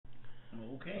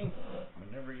Okay,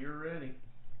 whenever you're ready.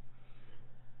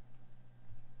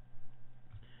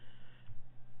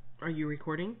 Are you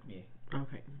recording? Yeah.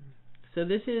 Okay. So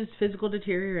this is physical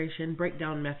deterioration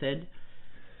breakdown method.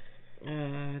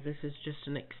 This is just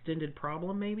an extended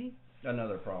problem, maybe?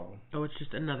 Another problem. Oh, it's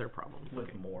just another problem. With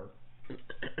okay. more.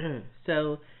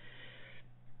 So,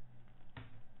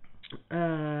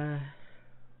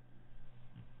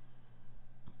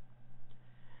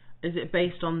 is it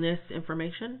based on this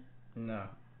information? No.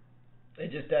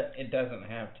 It doesn't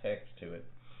have text to it.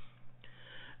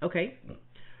 Okay.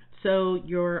 So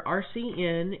your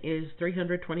RCN is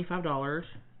 $325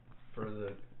 for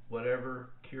the whatever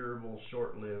curable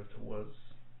short-lived was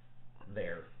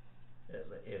there.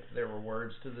 If there were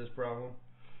words to this problem,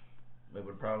 it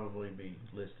would probably be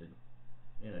listed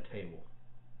in a table.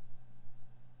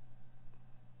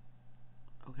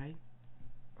 Okay.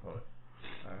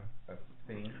 I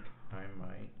think I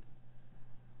might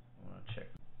want to check.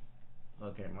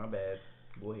 Okay, my bad.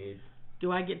 Go ahead.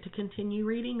 Do I get to continue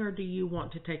reading, or do you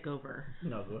want to take over?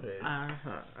 No, go ahead.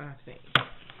 I think.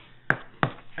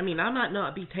 I mean, I might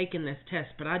not be taking this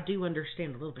test, but I do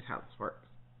understand a little bit how this works.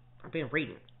 I've been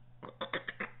reading.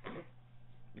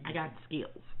 I got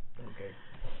skills. Okay.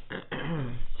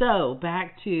 So,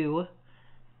 back to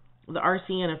the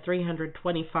RCN of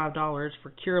 $325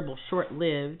 for curable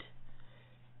short-lived.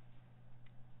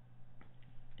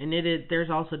 And there's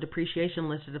also depreciation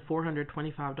listed of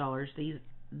 $425.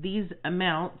 These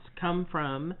amounts come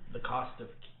from the cost to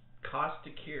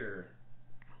cure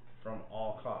from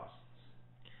all costs.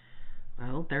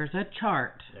 Well, there's a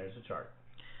chart. There's a chart.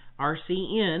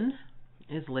 RCN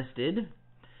is listed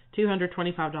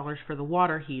 $225 for the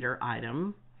water heater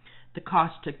item. The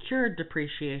cost to cure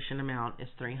depreciation amount is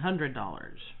 $300.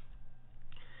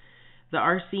 The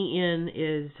RCN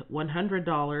is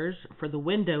 $100 for the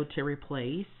window to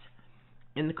replace,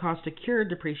 and the cost to cure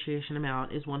depreciation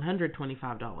amount is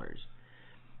 $125.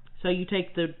 So you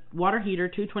take the water heater,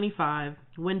 $225,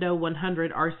 window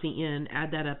 $100, RCN,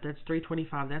 add that up, that's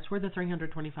 $325. That's where the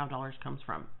 $325 comes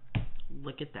from.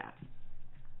 Look at that.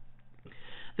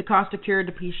 The cost to cure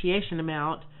depreciation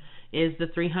amount is the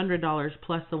 $300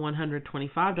 plus the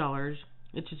 $125,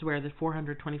 which is where the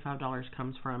 $425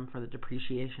 comes from for the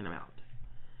depreciation amount.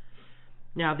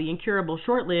 Now, the incurable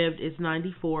short-lived is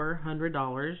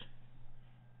 $9,400.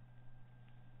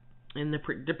 And the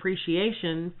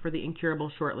depreciation for the incurable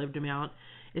short-lived amount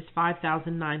is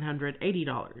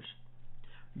 $5,980.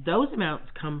 Those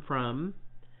amounts come from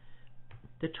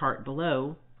the chart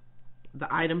below. The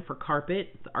item for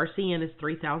carpet, the RCN is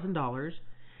 $3,000.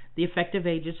 The effective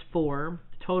age is 4.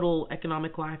 The total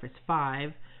economic life is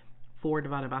 5. 4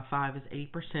 divided by 5 is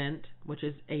 80%, which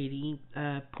is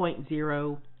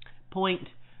 0.08.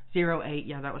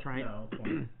 Yeah, that was right.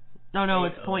 No,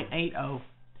 it's 0.80.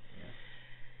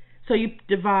 So you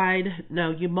divide,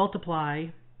 you multiply,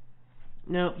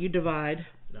 you divide.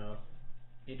 No,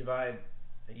 you divide,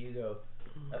 you go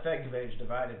effective age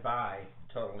divided by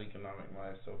total economic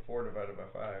life. So 4 divided by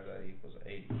 5, that equals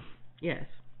 80. Yes.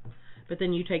 But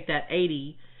then you take that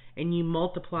 80 and you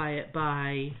multiply it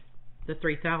by the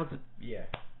 3,000. Yeah,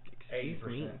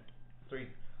 80%.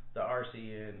 The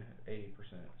RCN, 80%.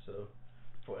 So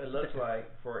it looks like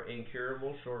for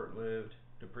incurable short-lived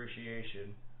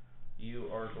depreciation, you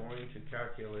are going to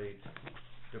calculate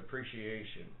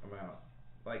depreciation amount.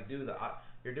 Like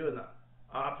you're doing the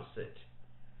opposite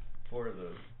for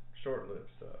the short-lived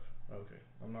stuff. Okay,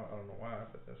 I don't know why,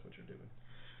 but that's what you're doing.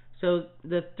 So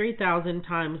the 3,000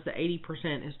 times the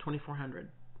 80% is 2,400.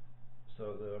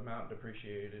 So the amount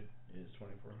depreciated is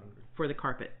 2,400 for the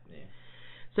carpet. Yeah.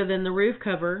 So then the roof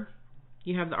cover,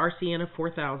 you have the RCN of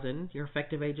 4,000. Your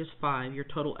effective age is 5. Your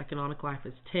total economic life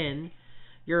is 10.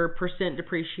 Your percent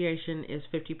depreciation is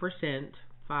 50%,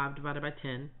 5 divided by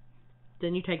 10.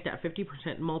 Then you take that 50%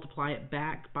 and multiply it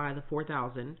back by the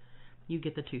 4,000. You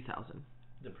get the 2,000.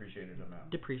 Depreciated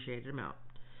amount.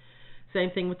 Same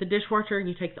thing with the dishwasher.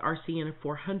 You take the RCN of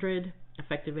 400,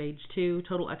 effective age 2,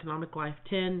 total economic life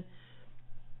 10.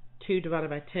 2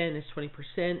 divided by 10 is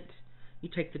 20%. You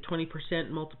take the 20%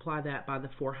 and multiply that by the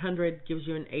 400, gives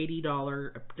you an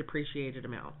 $80 depreciated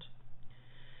amount.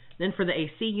 Then for the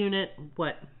AC unit,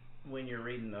 what? When you're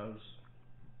reading those,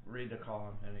 read the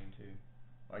column heading too,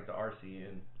 like the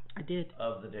RCN. I did.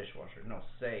 Of the dishwasher. No,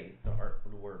 say the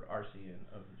word RCN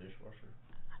of the dishwasher.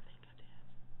 I think I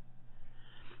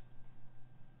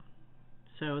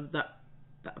did. So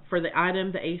for the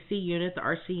item, the AC unit, the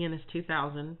RCN is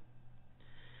 2,000.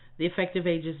 The effective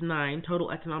age is 9.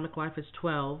 Total economic life is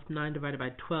 12. 9 divided by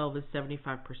 12 is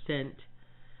 75%.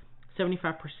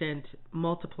 75%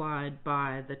 multiplied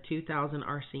by the 2,000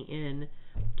 RCN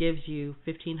gives you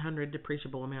 1,500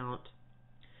 depreciable amount.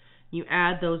 You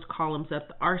add those columns up.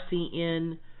 The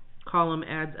RCN column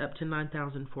adds up to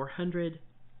 9,400.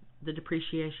 The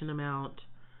depreciation amount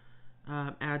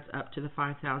adds up to the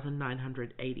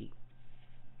 5,980.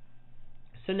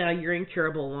 So now you're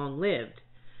incurable long-lived.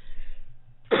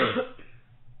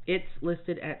 It's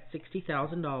listed at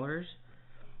 $60,000. I'm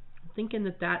thinking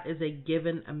that is a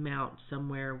given amount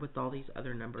somewhere with all these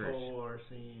other numbers. Total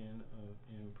RCN of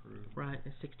improvement. Right,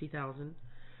 it's 60,000.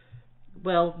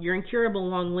 Well, you're incurable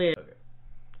long-lived. Okay.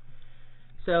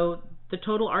 So the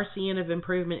total RCN of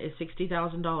improvement is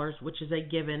 $60,000, which is a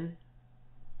given,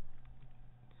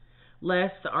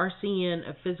 less the RCN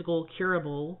of physical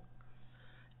curable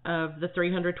of the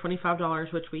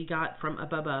 $325, which we got from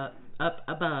up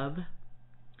above,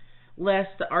 less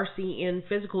the RCN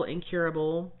physical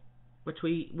incurable, which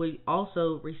we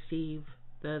also receive,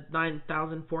 the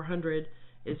 9,400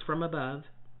 is from above.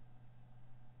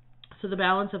 So the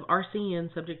balance of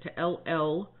RCN subject to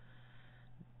LL,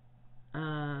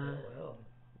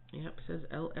 yep, it says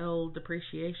LL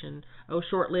depreciation. Oh,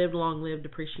 short-lived, long-lived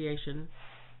depreciation.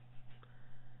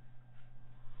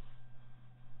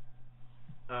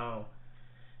 Oh,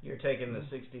 you're taking the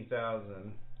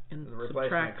 60,000, and the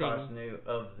replacement cost new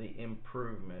of the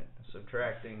improvement,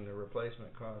 subtracting the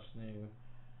replacement cost new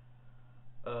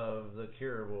of the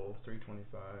curable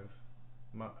 325.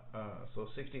 So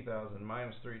 60,000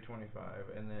 minus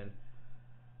 325, and then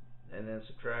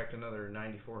subtract another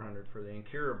 9,400 for the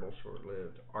incurable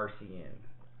short-lived RCN,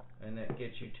 and that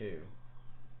gets you to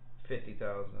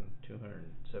 $50,275.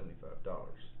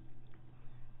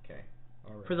 Okay,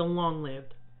 all right. For the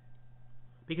long-lived,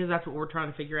 because that's what we're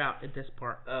trying to figure out at this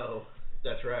part. Oh,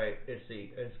 that's right.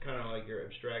 It's kind of like you're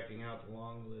abstracting out the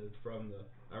long-lived from the.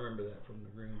 I remember that from the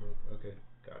green book. Okay.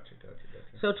 Gotcha.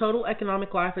 So total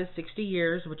economic life is 60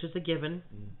 years, which is a given.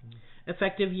 Mm-hmm.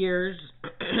 Effective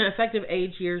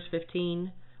age years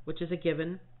 15, which is a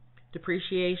given.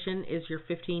 Depreciation is your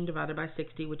 15 divided by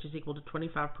 60, which is equal to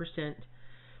 25%.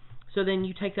 So then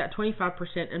you take that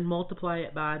 25% and multiply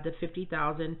it by the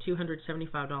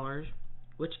 $50,275,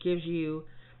 which gives you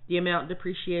the amount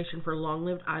depreciation for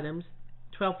long-lived items,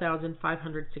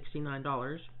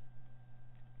 $12,569.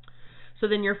 So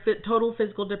then your total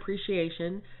physical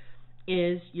depreciation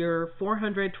is your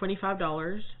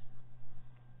 $425,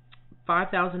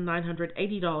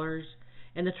 $5,980,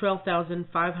 and the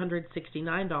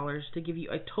 $12,569 to give you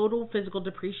a total physical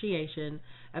depreciation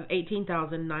of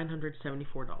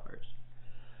 $18,974.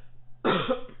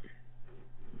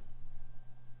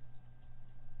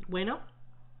 Bueno?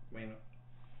 Bueno.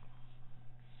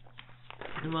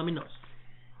 And let me know.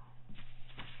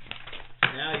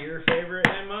 Now your favorite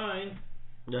and mine.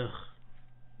 Ugh.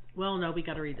 Well, no, we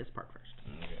got to read this part first.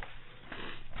 Okay.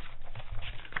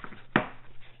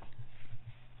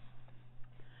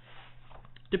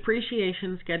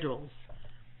 Depreciation schedules.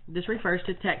 This refers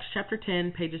to text chapter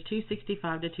 10, pages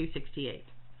 265 to 268.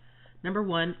 Number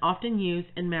 1, often used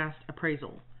in massed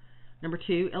appraisal. Number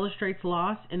 2, illustrates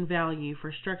loss in value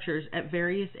for structures at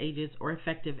various ages or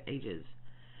effective ages.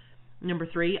 Number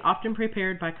 3, often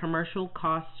prepared by commercial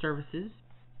cost services.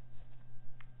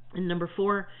 And number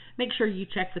 4, make sure you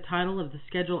check the title of the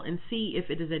schedule and see if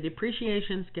it is a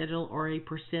depreciation schedule or a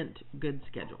percent good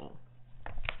schedule.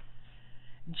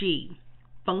 G.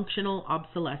 Functional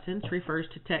obsolescence refers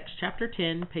to text chapter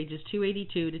 10, pages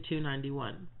 282 to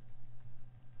 291.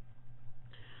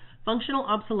 Functional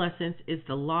obsolescence is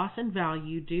the loss in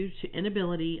value due to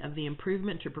inability of the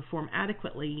improvement to perform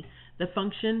adequately the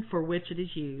function for which it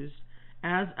is used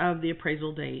as of the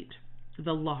appraisal date,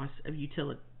 the loss of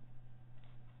utility.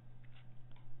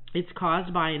 It's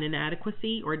caused by an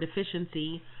inadequacy or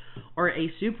deficiency or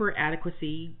a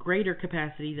superadequacy, greater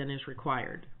capacity than is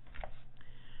required.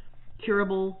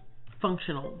 Curable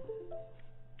functional.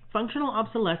 Functional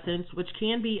obsolescence, which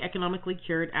can be economically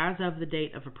cured as of the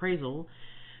date of appraisal.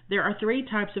 There are 3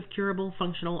 types of curable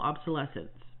functional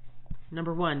obsolescence.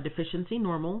 Number 1, deficiency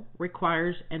normal,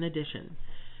 requires an addition,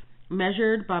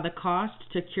 measured by the cost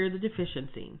to cure the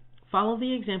deficiency. Follow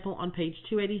the example on page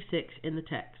 286 in the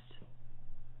text.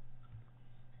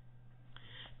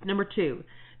 Number 2,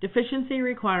 deficiency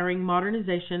requiring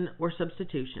modernization or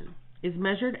substitution, is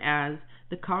measured as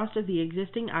the cost of the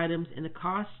existing items in the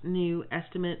cost new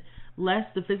estimate less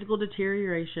the physical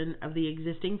deterioration of the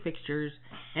existing fixtures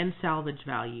and salvage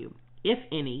value, if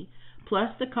any, plus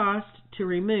the cost to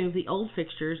remove the old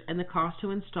fixtures and the cost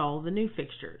to install the new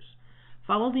fixtures.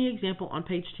 Follow the example on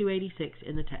page 286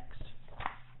 in the text.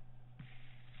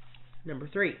 Number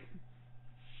 3,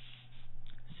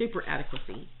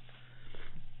 superadequacy.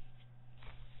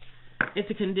 It's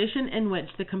a condition in which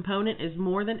the component is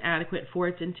more than adequate for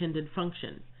its intended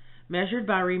function, measured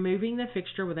by removing the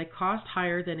fixture with a cost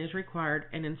higher than is required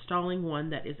and installing one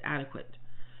that is adequate.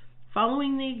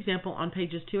 Following the example on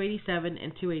pages 287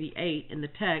 and 288 in the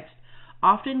text,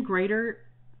 often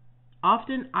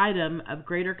items of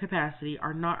greater capacity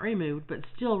are not removed but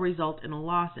still result in a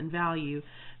loss in value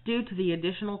due to the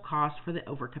additional cost for the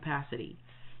overcapacity.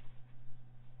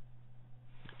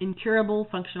 Incurable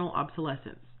functional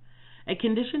obsolescence. A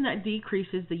condition that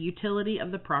decreases the utility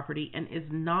of the property and is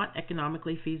not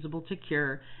economically feasible to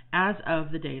cure as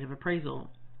of the date of appraisal.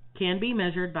 Can be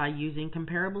measured by using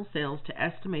comparable sales to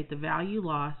estimate the value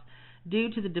loss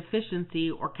due to the deficiency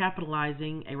or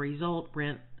capitalizing a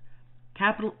resulting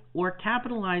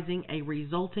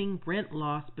rent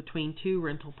loss between two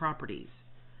rental properties.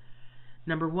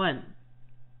 Number 1.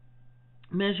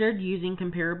 Measured using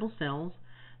comparable sales.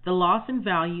 The loss in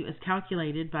value is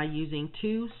calculated by using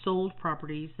two sold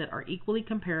properties that are equally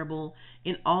comparable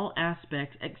in all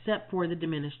aspects except for the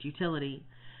diminished utility.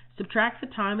 Subtract the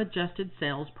time-adjusted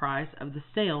sales price of the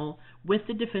sale with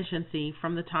the deficiency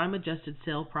from the time-adjusted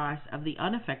sale price of the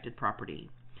unaffected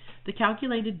property. The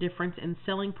calculated difference in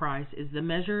selling price is the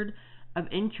measure of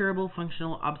incurable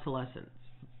functional obsolescence.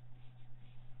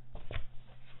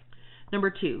 Number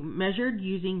 2. Measured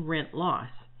using rent loss.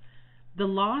 The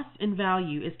loss in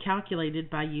value is calculated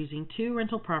by using two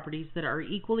rental properties that are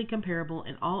equally comparable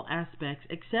in all aspects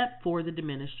except for the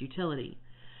diminished utility.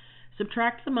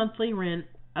 Subtract the monthly rent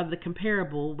of the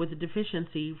comparable with the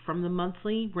deficiency from the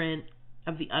monthly rent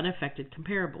of the unaffected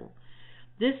comparable.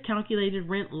 This calculated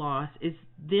rent loss is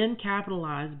then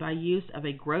capitalized by use of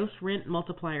a gross rent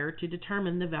multiplier to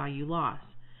determine the value loss.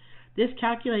 This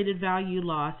calculated value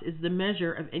loss is the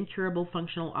measure of incurable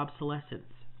functional obsolescence.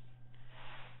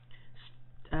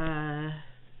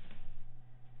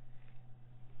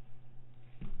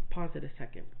 Pause it a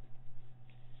second.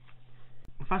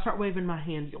 If I start waving my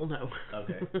hand, you'll know.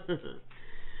 Okay.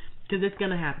 Because it's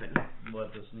going to happen.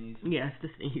 What, to sneeze? Yes, to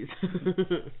sneeze.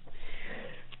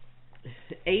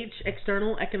 H.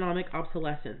 External economic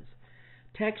obsolescence.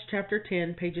 Text chapter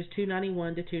 10, pages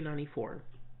 291 to 294.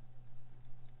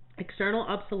 External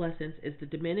obsolescence is the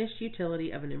diminished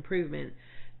utility of an improvement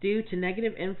due to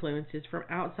negative influences from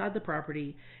outside the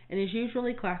property and is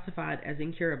usually classified as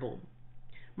incurable.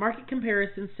 Market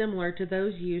comparisons similar to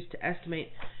those used to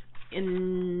estimate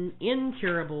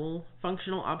incurable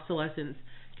functional obsolescence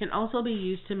can also be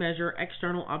used to measure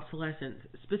external obsolescence,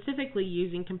 specifically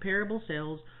using comparable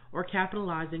sales or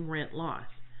capitalizing rent loss.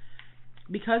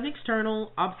 Because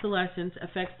external obsolescence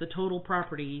affects the total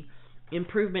property,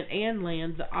 improvement, and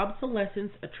land, the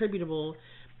obsolescence attributable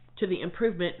to the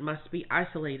improvement must be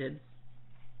isolated.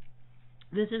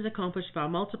 This is accomplished by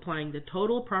multiplying the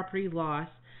total property loss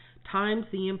times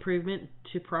the improvement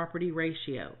to property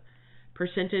ratio,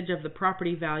 percentage of the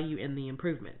property value in the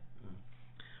improvement.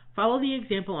 Follow the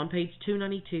example on page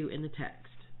 292 in the text.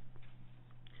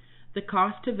 The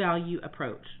cost to value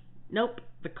approach. Nope,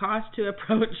 the cost to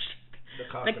approach. The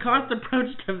cost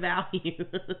approach to value.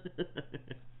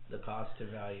 The cost to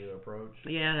value approach.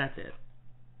 Yeah, that's it.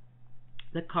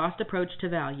 The cost approach to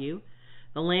value,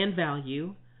 the land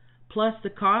value, plus the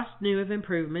cost new of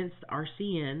improvements,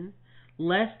 RCN,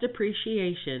 less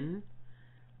depreciation,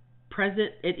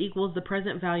 it equals the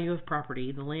present value of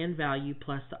property, the land value,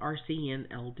 plus the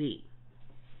RCN LD.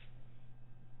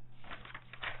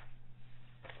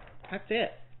 That's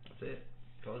it. That's it.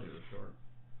 Told you it was short.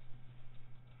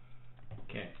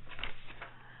 Okay.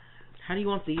 How do you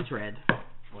want these read?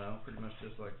 Well, pretty much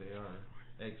just like they are,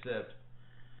 except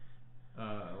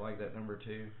like that number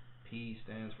 2. P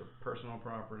stands for personal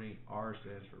property, R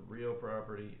stands for real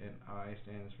property, and I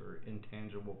stands for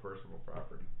intangible personal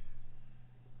property.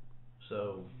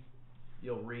 So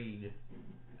you'll read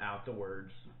out the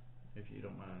words, if you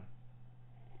don't mind,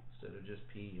 instead of just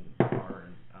P and R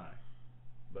and I.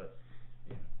 But,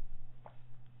 yeah.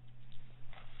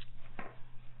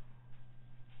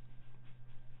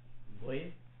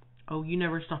 Wait. Oh, you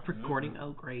never stopped recording? Mm-hmm.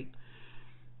 Oh, great.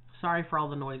 Sorry for all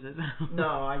the noises. No,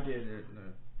 I did it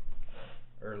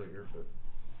earlier, but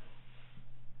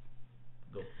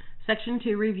go. Section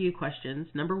 2, review questions.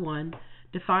 Number 1,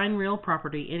 define real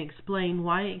property and explain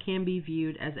why it can be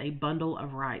viewed as a bundle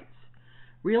of rights.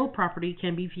 Real property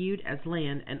can be viewed as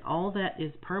land and all that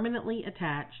is permanently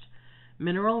attached,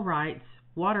 mineral rights,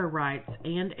 water rights,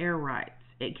 and air rights.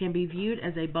 It can be viewed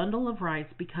as a bundle of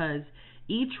rights because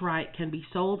each right can be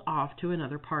sold off to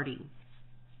another party.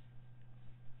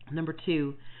 Number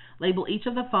 2, label each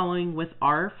of the following with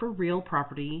R for real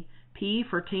property, P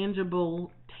for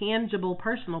tangible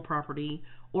personal property,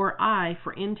 or I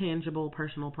for intangible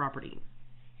personal property.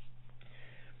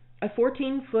 A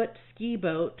 14-foot ski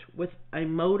boat with a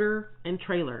motor and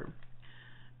trailer.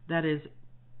 That is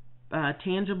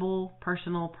tangible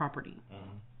personal property.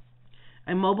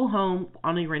 A mobile home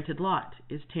on a rented lot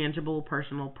is tangible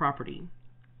personal property.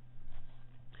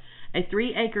 A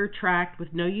 3-acre tract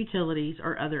with no utilities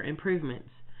or other improvements.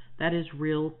 That is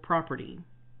real property.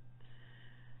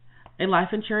 A life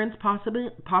insurance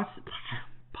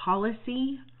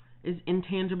policy is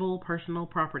intangible personal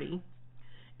property.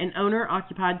 An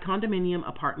owner-occupied condominium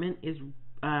apartment is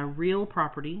real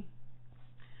property.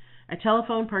 A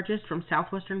telephone purchased from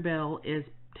Southwestern Bell is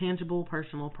tangible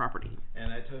personal property.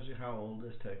 And I told you how old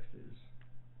this text is.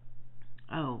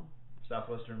 Oh.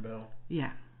 Southwestern Bell?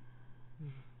 Yeah.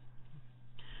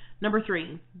 Number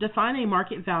 3, define a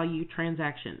market value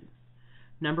transaction.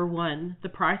 Number 1, the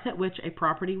price at which a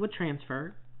property would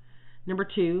transfer. Number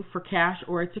 2, for cash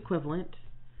or its equivalent.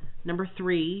 Number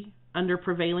 3, under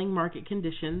prevailing market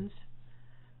conditions.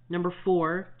 Number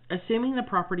 4, assuming the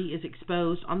property is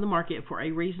exposed on the market for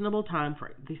a reasonable time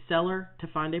for the seller to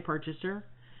find a purchaser.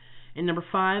 And number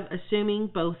 5, assuming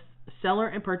both seller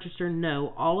and purchaser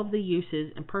know all of the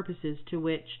uses and purposes to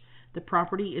which the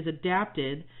property is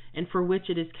adapted and for which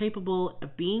it is capable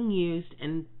of being used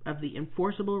and of the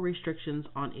enforceable restrictions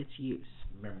on its use.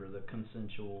 Remember the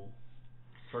consensual,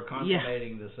 for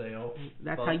consummating the sale.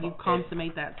 That's how you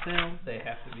consummate that sale. They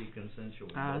have to be consensual.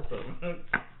 Both of them.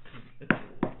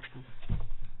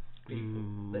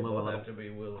 People, they both have to be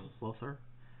willing. Well, sir.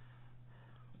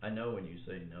 I know when you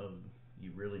say no,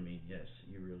 you really mean yes.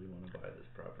 You really want to buy this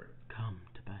property. Come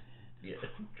to buy it. Yeah.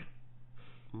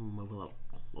 Move a little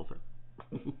closer.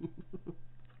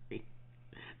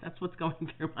 That's what's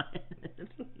going through my head.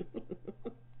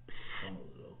 Come a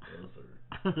little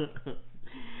closer.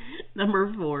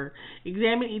 Number 4.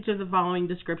 Examine each of the following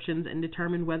descriptions and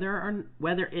determine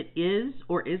whether it is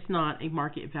or is not a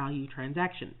market value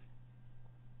transaction.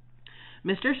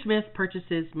 Mr. Smith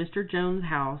purchases Mr. Jones'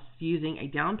 house using a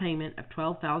down payment of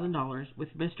 $12,000,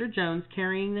 with Mr. Jones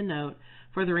carrying the note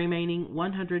for the remaining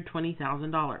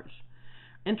 $120,000.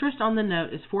 Interest on the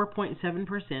note is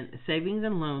 4.7%. Savings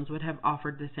and loans would have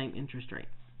offered the same interest rate.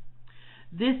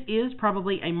 This is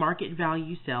probably a market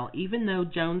value sale, even though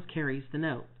Jones carries the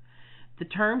note. The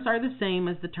terms are the same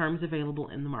as the terms available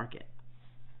in the market.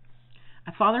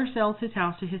 A father sells his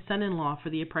house to his son-in-law for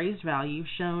the appraised value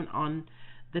shown on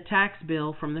the tax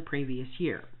bill from the previous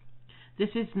year. This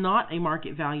is not a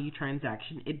market value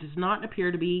transaction. It does not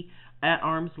appear to be at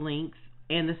arm's length,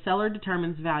 and the seller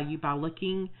determines value by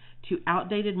looking to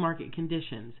outdated market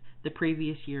conditions, the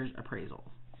previous year's appraisal.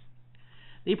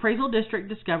 The appraisal district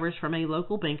discovers from a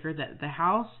local banker that the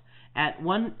house at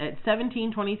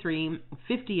 1723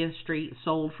 50th Street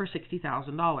sold for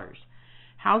 $60,000.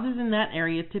 Houses in that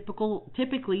area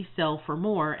typically sell for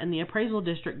more, and the appraisal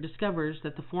district discovers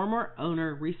that the former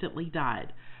owner recently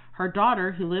died. Her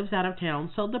daughter, who lives out of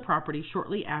town, sold the property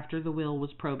shortly after the will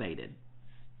was probated.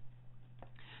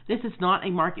 This is not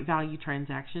a market value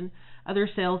transaction. Other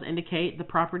sales indicate the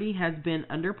property has been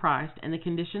underpriced, and the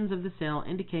conditions of the sale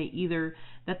indicate either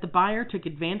that the buyer took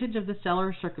advantage of the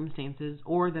seller's circumstances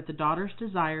or that the daughter's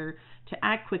desire to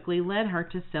act quickly led her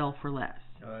to sell for less.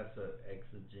 Oh, that's an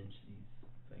exigencies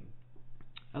thing.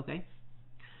 Okay.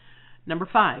 Number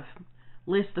 5.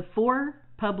 List the 4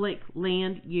 public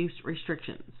land use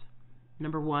restrictions.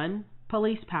 Number 1,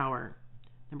 police power.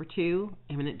 Number 2,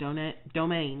 eminent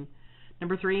domain.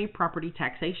 Number 3, property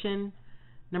taxation.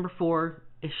 Number 4,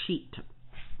 escheat.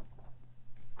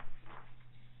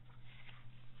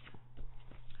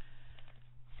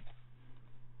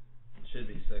 It should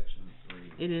be section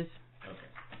 3. It is.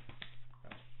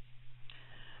 Okay.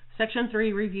 Section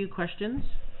 3, review questions.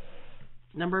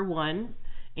 Number 1,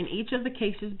 in each of the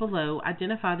cases below,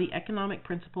 identify the economic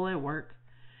principle at work.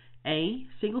 A.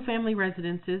 Single-family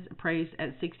residences appraised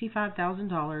at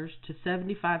 $65,000 to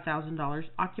 $75,000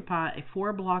 occupy a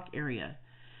 4-block area.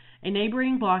 A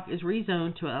neighboring block is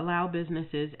rezoned to allow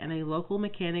businesses, and a local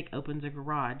mechanic opens a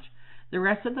garage. The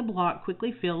rest of the block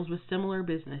quickly fills with similar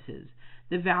businesses.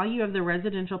 The value of the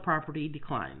residential property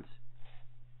declines.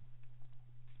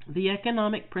 The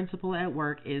economic principle at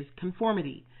work is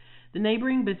conformity. The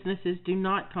neighboring businesses do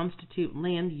not constitute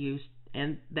land use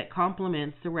and that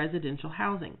complements the residential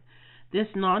housing. This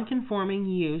non-conforming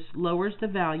use lowers the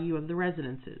value of the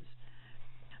residences.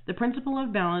 The principle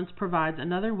of balance provides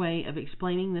another way of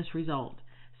explaining this result,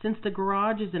 since the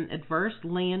garage is an adverse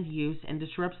land use and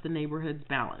disrupts the neighborhood's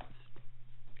balance.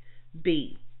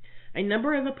 B. A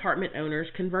number of apartment owners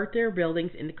convert their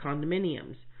buildings into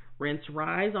condominiums. Rents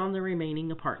rise on the remaining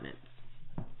apartments.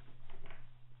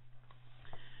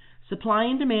 Supply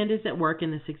and demand is at work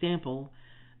in this example.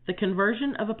 The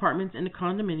conversion of apartments into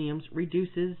condominiums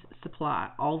reduces supply.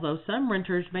 Although some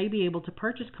renters may be able to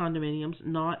purchase condominiums,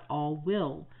 not all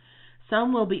will.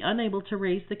 Some will be unable to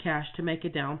raise the cash to make a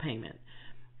down payment,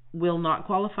 will not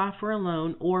qualify for a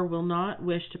loan, or will not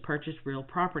wish to purchase real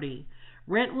property.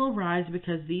 Rent will rise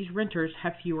because these renters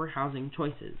have fewer housing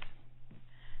choices.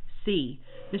 C.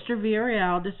 Mr.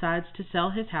 Villarreal decides to sell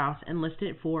his house and list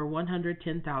it for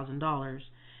 $110,000.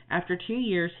 After 2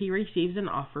 years, he receives an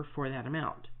offer for that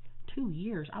amount. 2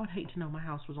 years? I would hate to know my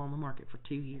house was on the market for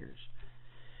 2 years.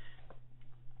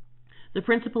 The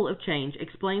principle of change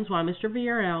explains why Mr.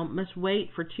 Villarreal must wait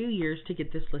for 2 years to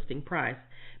get this listing price.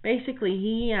 Basically,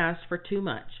 he asks for too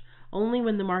much. Only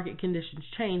when the market conditions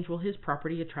change will his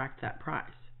property attract that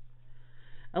price.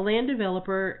 A land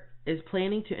developer is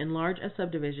planning to enlarge a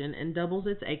subdivision and doubles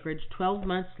its acreage. 12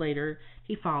 months later,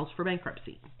 he files for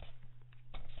bankruptcy.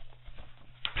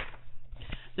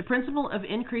 The principle of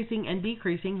increasing and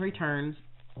decreasing returns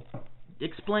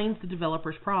explains the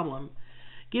developer's problem.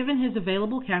 Given his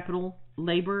available capital,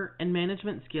 labor, and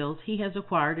management skills, he has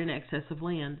acquired an excess of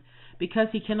land. Because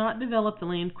he cannot develop the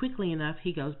land quickly enough,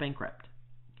 he goes bankrupt.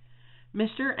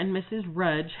 Mr. and Mrs.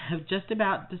 Rudge have just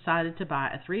about decided to buy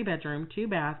a 3-bedroom,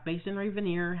 2-bath, masonry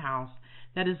veneer house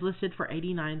that is listed for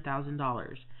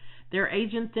 $89,000. Their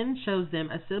agent then shows them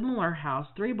a similar house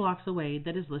 3 blocks away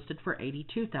that is listed for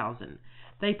 $82,000.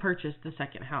 They purchase the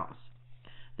second house.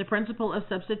 The principle of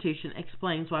substitution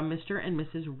explains why Mr. and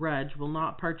Mrs. Rudge will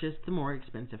not purchase the more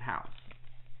expensive house.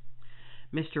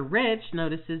 Mr. Rich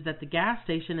notices that the gas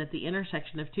station at the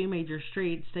intersection of 2 major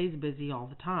streets stays busy all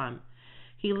the time.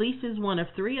 He leases one of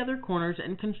 3 other corners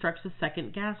and constructs a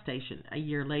second gas station. A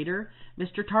year later,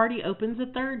 Mr. Tardy opens a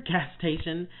 3rd gas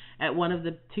station at one of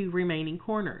the 2 remaining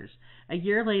corners. A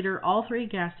year later, all 3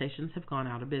 gas stations have gone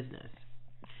out of business.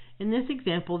 In this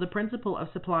example, the principle of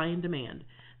supply and demand.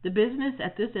 The business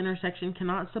at this intersection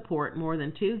cannot support more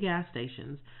than 2 gas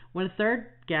stations. When a 3rd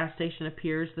gas station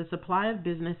appears, the supply of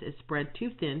business is spread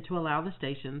too thin to allow the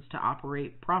stations to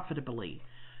operate profitably.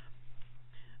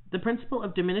 The principle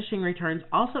of diminishing returns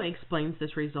also explains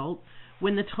this result.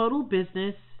 When the total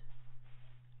business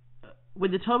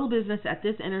at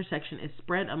this intersection is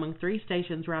spread among 3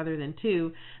 stations rather than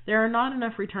 2, there are not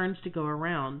enough returns to go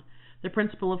around. The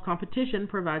principle of competition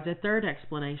provides a 3rd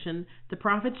explanation. The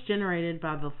profits generated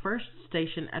by the first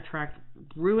station attract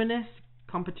ruinous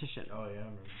competition. Oh yeah, I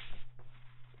remember.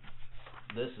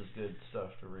 This is good stuff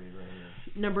to read right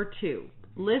here. Number 2.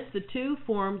 List the 2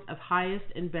 forms of highest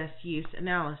and best use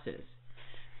analysis.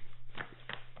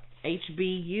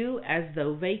 HBU as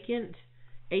though vacant,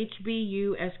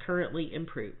 HBU as currently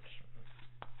improved.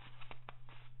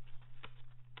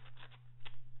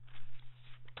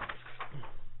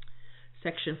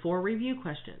 Section 4 review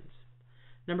questions.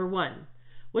 Number 1.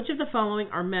 Which of the following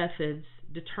are methods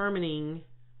determining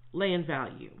land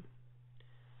value?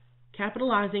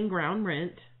 Capitalizing ground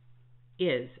rent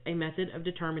is a method of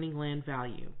determining land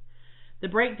value. The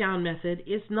breakdown method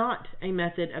is not a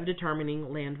method of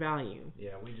determining land value.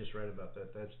 Yeah, we just read about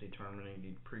that. That's determining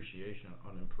depreciation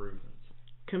on improvements.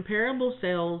 Comparable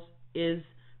sales is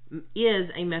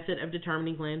a method of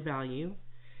determining land value.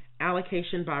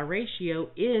 Allocation by ratio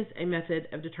is a method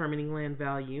of determining land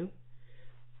value.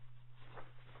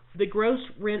 The gross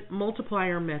rent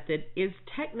multiplier method is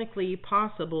technically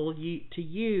possible to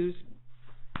use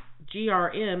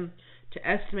GRM to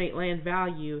estimate land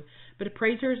value, but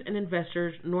appraisers and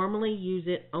investors normally use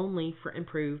it only for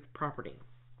improved property.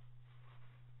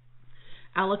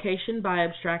 Allocation by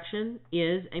abstraction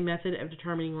is a method of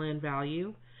determining land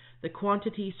value. The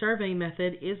quantity survey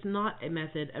method is not a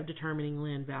method of determining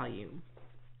land value.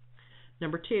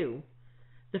 Number 2.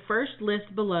 The first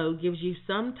list below gives you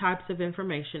some types of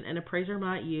information an appraiser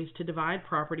might use to divide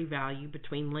property value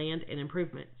between land and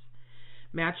improvements.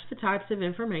 Match the types of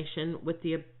information with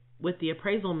the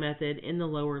appraisal method in the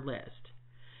lower list.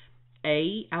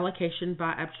 A. Allocation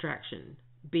by abstraction.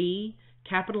 B.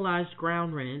 Capitalized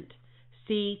ground rent.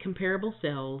 C. Comparable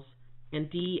sales.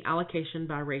 And D. Allocation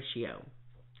by ratio.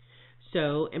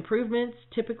 So, improvements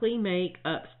typically make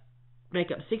up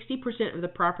 60% of the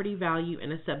property value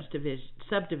in a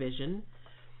subdivision.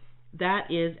 That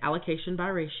is allocation by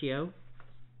ratio.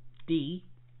 D.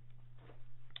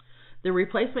 The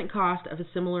replacement cost of a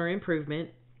similar improvement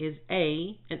is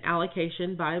A, an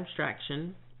allocation by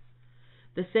abstraction.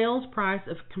 The sales price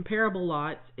of comparable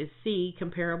lots is C,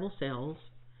 comparable sales.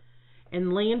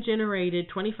 And land generated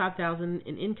 $25,000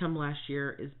 in income last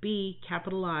year is B,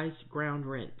 capitalized ground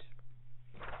rent.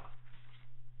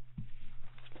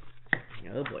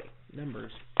 Oh boy,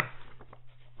 numbers.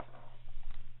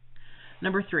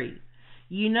 Number 3.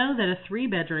 You know that a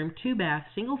 3-bedroom, 2-bath,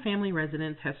 single-family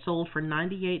residence has sold for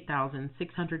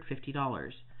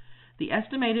 $98,650. The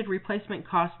estimated replacement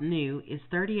cost new is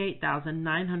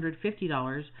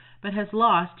 $38,950, but has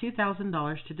lost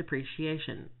 $2,000 to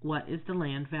depreciation. What is the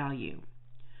land value?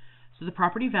 So the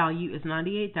property value is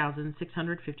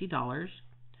 $98,650.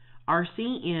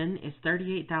 RCN is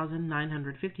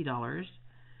 $38,950,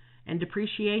 and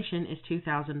depreciation is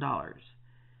 $2,000.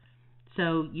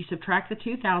 So you subtract the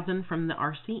 $2,000 from the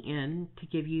RCN to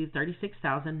give you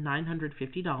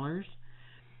 $36,950,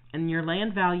 and your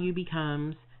land value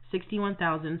becomes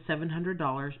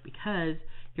 $61,700 because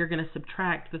you're going to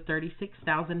subtract the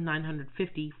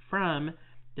 $36,950 from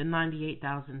the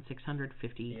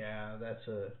 $98,650. Yeah,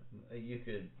 you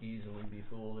could easily be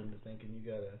fooled into thinking you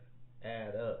got to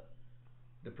add up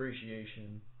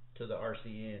depreciation to the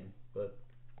RCN, but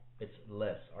it's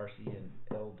less RCN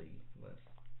LD less.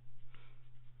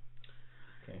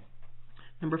 Okay.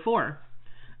 Number 4.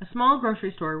 A small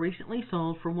grocery store recently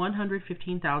sold for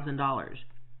 $115,000.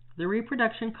 The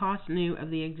reproduction cost new of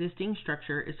the existing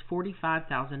structure is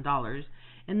 $45,000,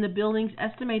 and the building's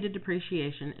estimated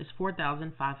depreciation is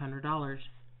 $4,500.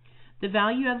 The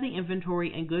value of the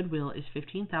inventory and goodwill is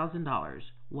 $15,000.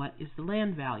 What is the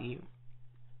land value?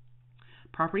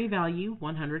 Property value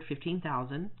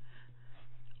 $115,000,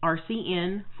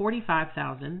 RCN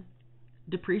 $45,000,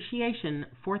 depreciation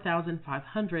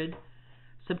 $4,500.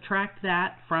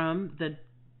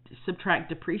 Subtract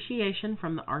depreciation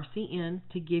from the RCN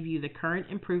to give you the current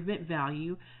improvement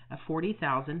value of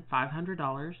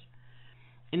 $40,500.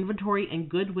 Inventory and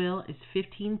goodwill is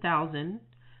 $15,000.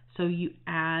 So you're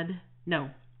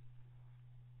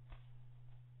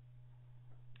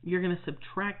going to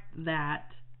subtract that.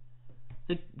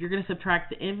 You're going to subtract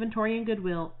the inventory and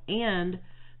goodwill and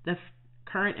the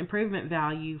current improvement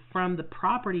value from the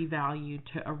property value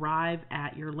to arrive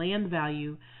at your land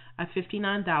value of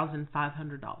 $59,500.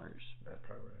 That's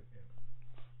probably right.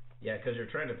 Yeah, because you're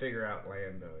trying to figure out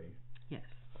land value. Yes.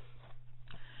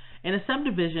 In a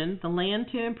subdivision, the land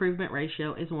to improvement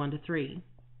ratio is 1:3.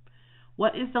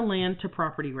 What is the land to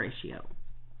property ratio?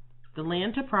 The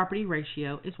land to property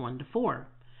ratio is 1:4.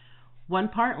 1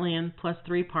 part land plus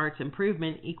 3 parts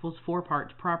improvement equals 4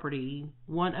 parts property,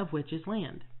 1 of which is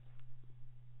land.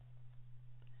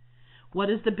 What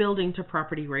is the building to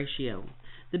property ratio?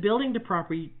 The building to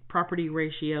property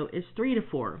ratio is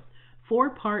 3:4. 4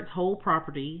 parts whole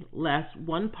property less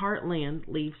 1 part land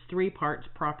leaves 3 parts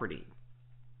property.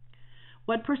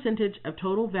 What percentage of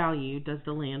total value does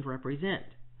the land represent?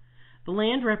 The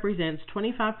land represents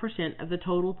 25% of the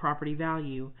total property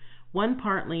value. 1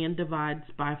 part land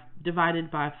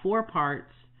divided by 4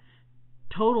 parts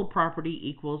total property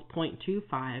equals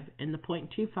 0.25, and the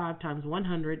 0.25 times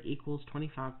 100 equals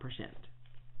 25%.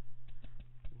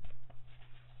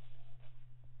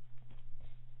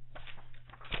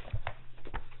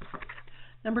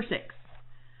 Number 6.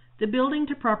 The building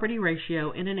to property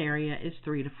ratio in an area is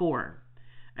 3:4.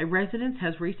 A residence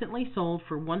has recently sold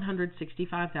for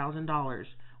 $165,000.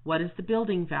 What is the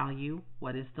building value?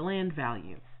 What is the land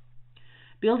value?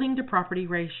 Building to property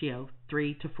ratio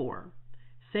 3:4.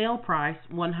 Sale price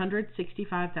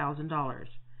 $165,000.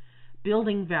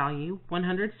 Building value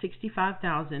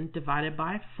 $165,000 divided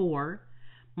by 4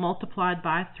 multiplied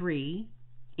by 3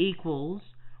 equals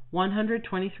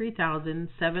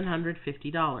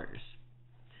 $123,750.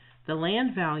 The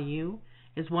land value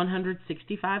is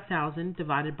 $165,000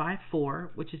 divided by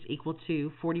 4, which is equal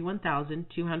to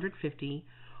 $41,250,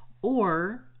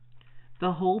 or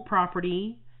the whole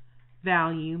property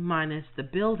value minus the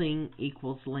building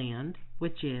equals land,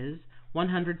 which is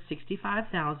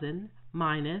 $165,000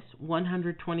 minus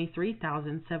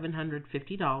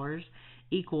 $123,750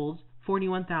 equals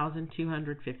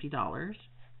 $41,250.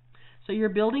 So your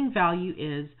building value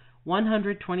is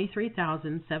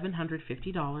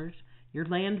 $123,750. Your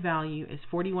land value is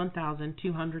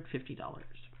 $41,250.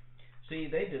 See,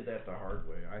 they did that the hard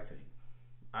way, I think.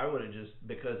 I would have just,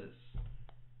 because it's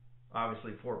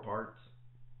obviously 4 parts,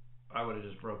 I would have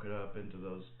just broke it up into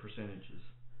those percentages.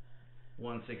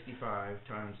 165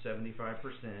 times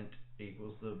 75%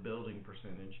 equals the building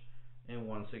percentage, and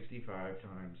 165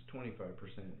 times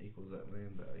 25% equals that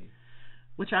land value.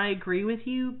 Which I agree with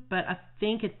you, but I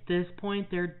think at this point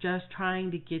they're just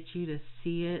trying to get you to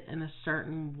see it in a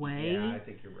certain way. Yeah, I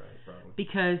think you're right, probably.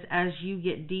 Because as you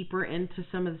get deeper into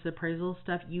some of this appraisal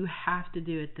stuff, you have to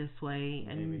do it this way,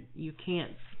 and you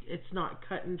can't, it's not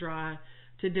cut and dry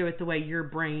to do it the way your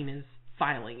brain is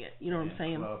filing it. You know what I'm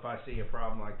saying? Well, if I see a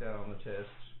problem like that on the test,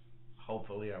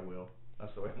 hopefully I will.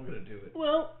 That's the way I'm going to do it.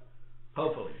 Well,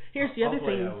 hopefully. Here's the other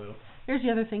thing I will. Here's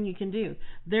the other thing you can do.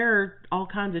 There are all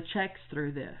kinds of checks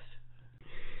through this.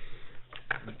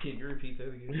 Can you repeat that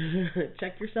again?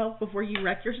 Check yourself before you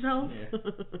wreck yourself. Yeah.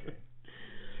 Okay.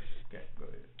 Okay, go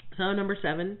ahead. So number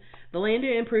 7, the land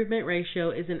to improvement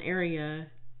ratio is an area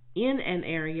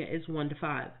is 1 to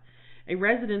 5. A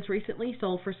residence recently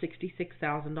sold for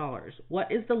 $66,000.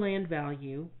 What is the land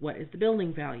value? What is the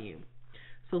building value?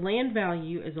 So land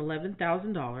value is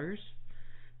 $11,000.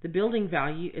 The building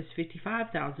value is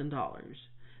 $55,000.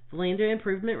 The land to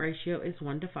improvement ratio is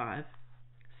 1 to 5.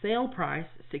 Sale price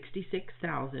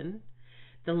 $66,000.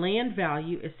 The land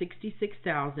value is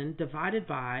 $66,000 divided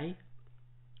by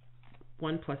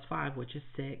 1 plus 5, which is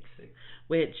 6,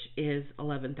 which is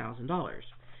 $11,000.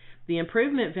 The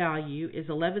improvement value is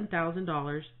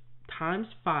 $11,000 times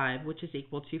 5, which is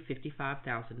equal to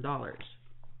 $55,000.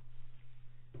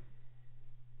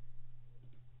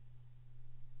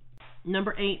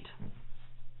 Number 8.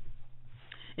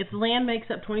 If the land makes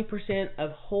up 20%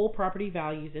 of whole property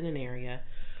values in an area,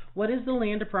 what is the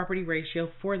land to property ratio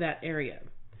for that area?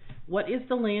 What is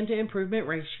the land to improvement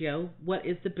ratio? What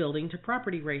is the building to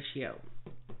property ratio?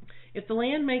 If the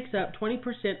land makes up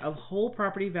 20% of whole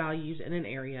property values in an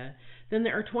area, then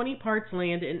there are 20 parts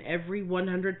land in every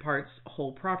 100 parts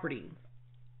whole property.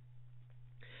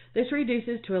 This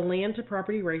reduces to a land to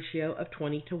property ratio of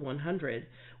 20 to 100,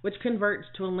 which converts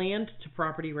to a land to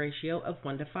property ratio of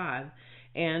 1 to 5,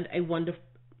 and a 1 to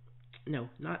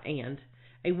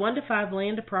 5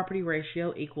 land to property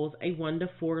ratio equals a 1 to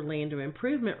 4 land to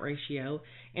improvement ratio,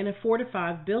 and a 4 to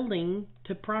 5 building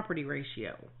to property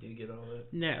ratio. Do you get all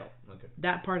that? No. Okay.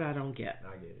 That part I don't get.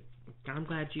 I get it. I'm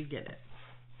glad you get it.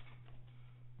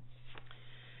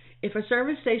 If a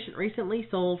service station recently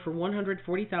sold for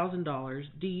 $140,000,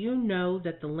 do you know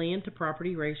that the land to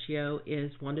property ratio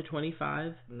is 1 to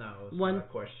 25? No, it's not a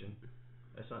question.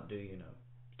 That's not do you know.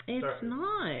 It's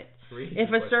not. If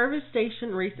a service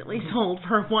station recently sold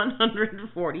for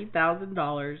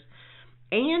 $140,000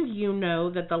 and you know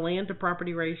that the land to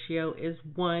property ratio is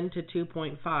 1 to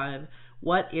 2.5,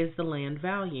 what is the land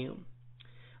value?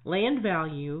 Land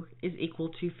value is equal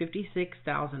to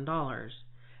 $56,000.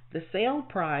 The sale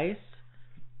price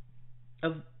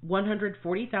of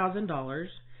 $140,000,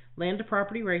 land to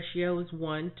property ratio is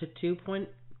 1 to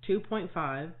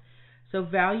 2.5. So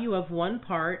value of one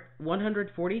part,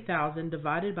 $140,000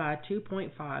 divided by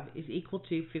 2.5 is equal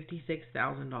to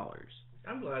 $56,000.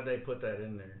 I'm glad they put that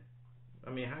in there. I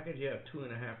mean, how could you have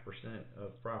 2.5%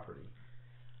 of property?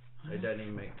 It doesn't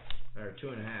even make, or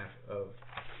 2.5 of.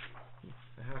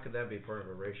 How could that be part of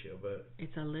a ratio? But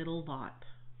it's a little lot.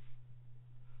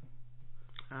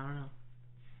 I don't know.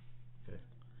 Okay.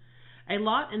 A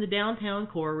lot in the downtown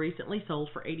core recently sold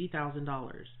for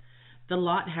 $80,000. The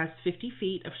lot has 50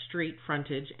 feet of street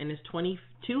frontage and is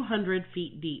 200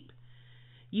 feet deep.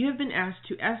 You have been asked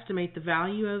to estimate the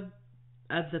value of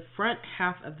the front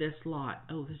half of this lot.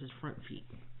 Oh, this is front feet.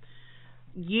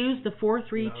 Use the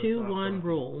 4-3-2-1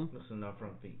 rule. This is not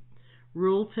front feet.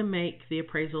 Rule to make the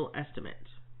appraisal estimate.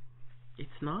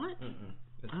 It's not?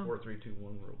 It's 4-3-2-1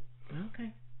 rule.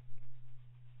 Okay.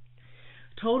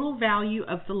 Total value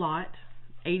of the lot,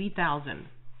 $80,000.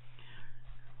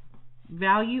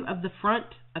 Value of the front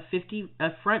 50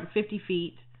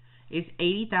 feet is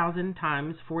 $80,000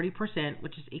 times 40%,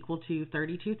 which is equal to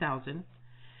 $32,000.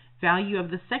 Value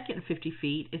of the second 50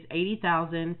 feet is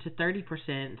 $80,000 to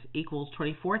 30% equals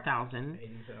 $24,000.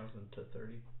 $80,000 to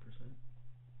 30%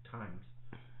 times.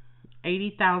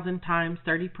 $80,000 times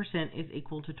 30% is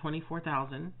equal to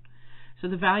 $24,000. So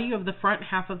the value of the front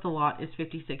half of the lot is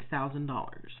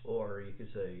 $56,000. Or you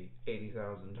could say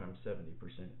 80,000 times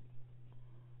 70%.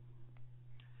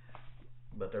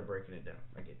 But they're breaking it down.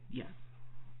 I get it. Yeah.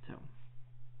 So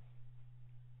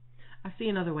I see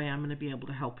another way I'm going to be able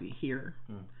to help you here.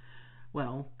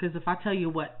 Well, because if I tell you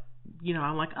what,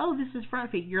 I'm like, oh, this is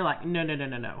front feet. You're like, no.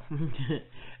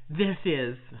 This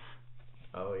is.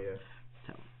 Oh, yeah.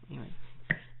 So, anyway.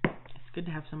 It's good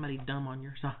to have somebody dumb on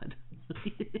your side.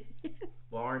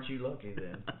 Well, aren't you lucky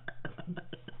then?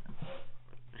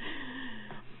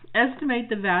 Estimate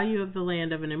the value of the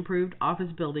land of an improved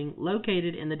office building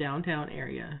located in the downtown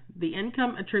area. The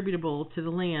income attributable to the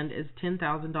land is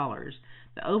 $10,000.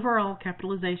 The overall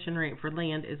capitalization rate for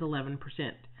land is 11%.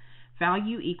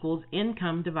 Value equals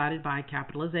income divided by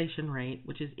capitalization rate,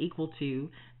 which is equal to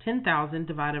 10,000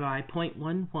 divided by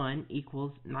 0.11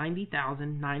 equals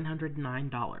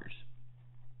 $90,909.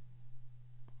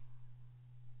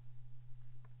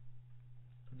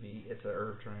 It's an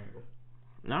herb triangle.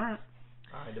 All right.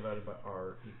 I divided by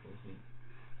R equals V.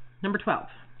 Number 12.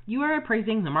 You are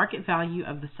appraising the market value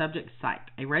of the subject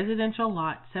site, a residential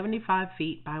lot 75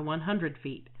 feet by 100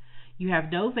 feet. You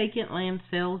have no vacant land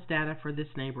sales data for this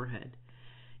neighborhood.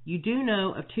 You do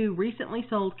know of 2 recently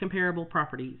sold comparable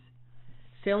properties,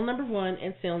 sale number 1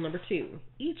 and sale number 2,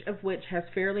 each of which has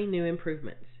fairly new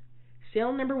improvements.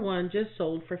 Sale number 1 just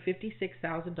sold for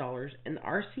 $56,000 and the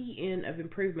RCN of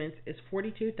improvements is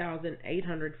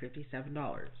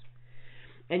 $42,857.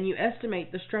 And you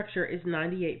estimate the structure is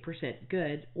 98%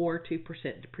 good or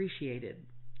 2% depreciated.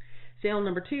 Sale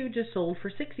number 2 just sold for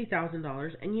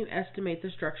 $60,000 and you estimate the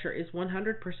structure is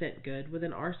 100% good with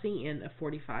an RCN of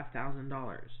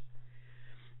 $45,000.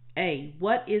 A.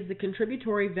 What is the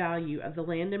contributory value of the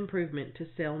land improvement to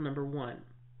sale number 1?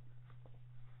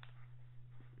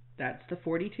 That's the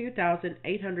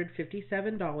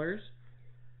 $42,857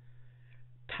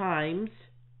 times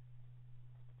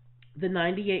the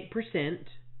 98%,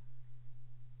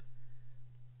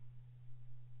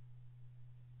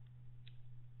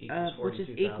 which is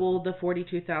equal to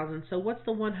 42,000. So what's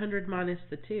the 100 minus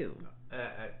the 2?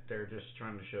 They're just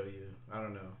trying to show you, I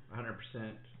don't know, 100%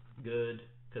 good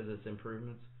because it's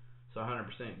improvements. So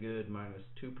 100% good minus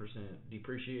 2%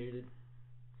 depreciated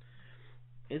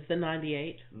is the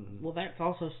 98. Mm-hmm. Well, that's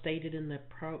also stated in the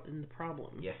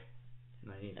problem. Yeah,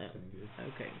 98% good.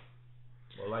 Okay.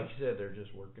 Well, like you said, they're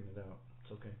just working it out.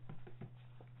 It's okay.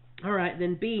 All right,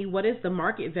 then B, what is the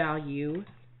market value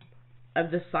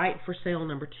of the site for sale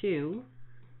number 2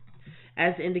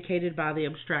 as indicated by the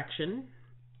abstraction?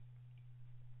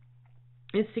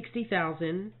 It's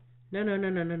 $60,000. No.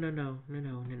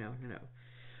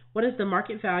 What is the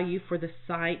market value for the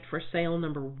site for sale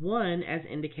number 1 as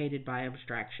indicated by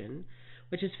abstraction,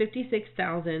 which is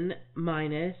 $56,000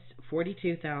 minus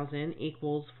 $42,000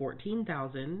 equals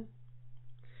 $14,000?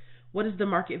 What is the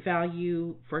market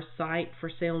value for site for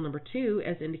sale number 2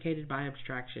 as indicated by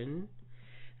abstraction?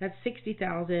 That's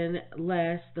 $60,000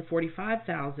 less the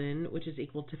 $45,000, which is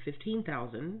equal to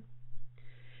 $15,000.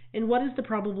 And what is the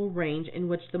probable range in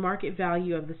which the market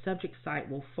value of the subject site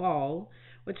will fall,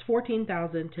 which is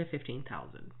 $14,000 to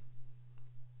 $15,000?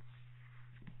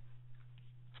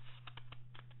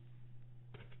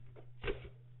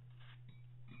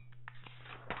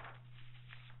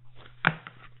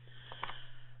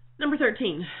 Number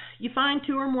 13, you find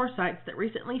 2 or more sites that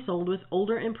recently sold with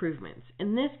older improvements.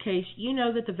 In this case, you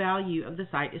know that the value of the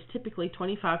site is typically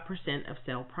 25% of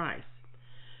sale price.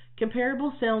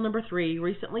 Comparable sale number 3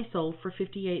 recently sold for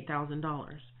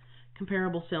 $58,000.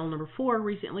 Comparable sale number 4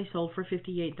 recently sold for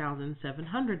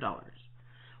 $58,700.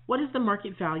 What is the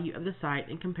market value of the site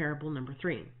in comparable number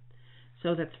 3?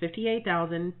 So that's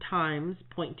 $58,000 times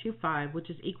 0.25,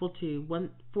 which is equal to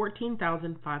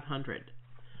 $14,500.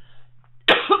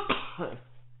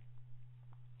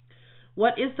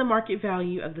 What is the market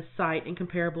value of the site in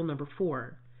comparable number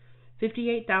 4?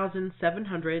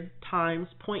 $58,700 times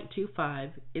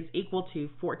 0.25 is equal to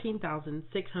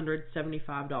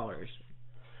 $14,675.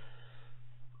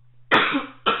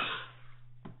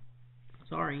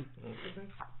 Sorry.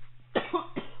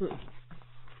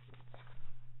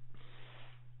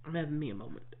 I'm having me a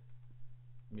moment.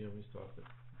 You always talk it.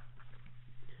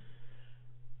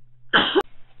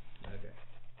 Okay.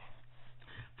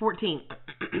 14.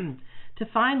 To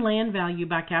find land value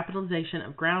by capitalization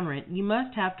of ground rent, you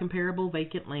must have comparable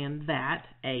vacant land that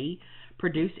A.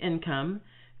 produce income,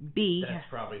 B. That's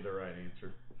probably the right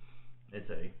answer. It's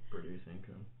A. Produce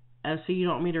income. So you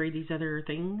don't want me to read these other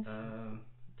things?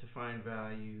 To find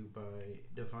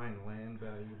define land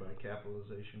value by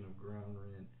capitalization of ground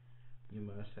rent, you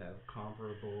must have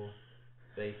comparable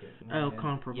vacant land. Oh,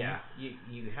 comparable. Yeah,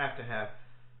 you have to have.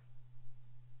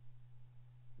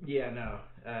 Yeah, no.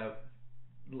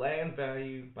 Land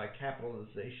value by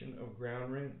capitalization of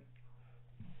ground rent.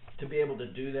 To be able to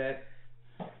do that,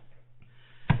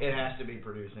 it has to be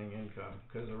producing income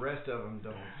because the rest of them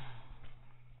don't.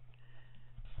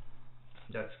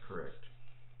 That's correct.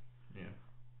 Yeah.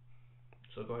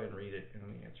 So go ahead and read it and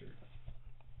then the answer.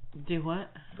 Do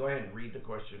what? Go ahead and read the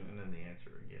question and then the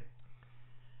answer again.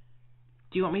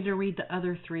 Do you want me to read the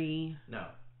other 3? No.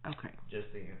 Okay.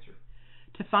 Just the answer.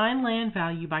 To find land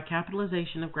value by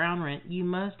capitalization of ground rent, you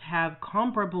must have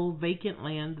comparable vacant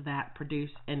land that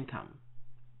produce income.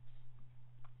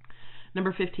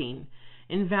 Number 15.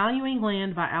 In valuing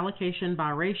land by allocation by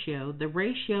ratio, the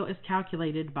ratio is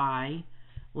calculated by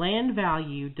land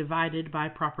value divided by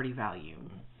property value.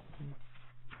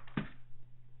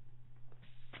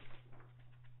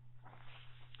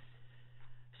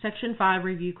 Section 5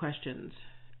 Review Questions.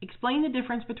 Explain the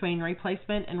difference between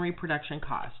replacement and reproduction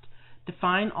cost.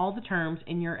 Define all the terms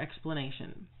in your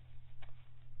explanation.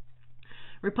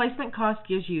 Replacement cost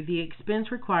gives you the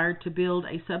expense required to build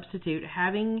a substitute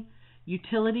having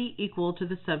utility equal to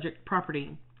the subject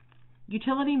property.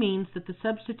 Utility means that the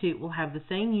substitute will have the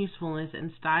same usefulness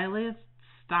and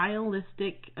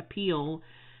stylistic appeal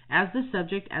as the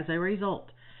subject as a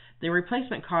result. The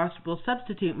replacement cost will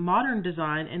substitute modern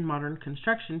design and modern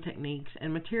construction techniques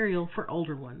and material for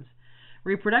older ones.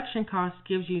 Reproduction cost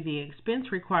gives you the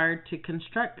expense required to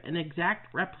construct an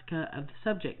exact replica of the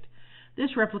subject.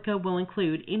 This replica will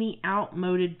include any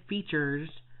outmoded features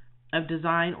of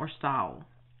design or style.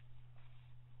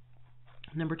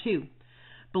 Number 2.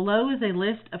 Below is a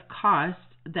list of costs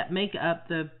that make up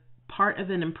the part of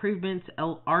an improvement's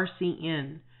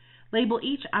RCN. Label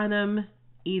each item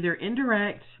either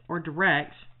indirect or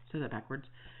direct, say that backwards,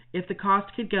 if the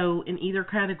cost could go in either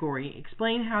category.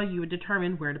 Explain how you would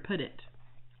determine where to put it.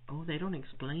 Oh, they don't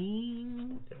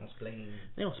explain. They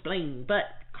don't explain. But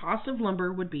cost of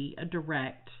lumber would be a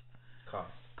direct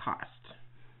cost.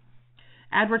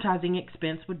 Advertising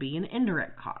expense would be an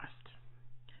indirect cost.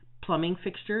 Plumbing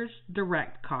fixtures,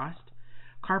 direct cost.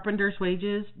 Carpenter's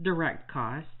wages, direct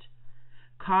cost.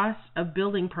 Cost of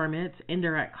building permits,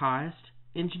 indirect cost.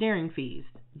 Engineering fees,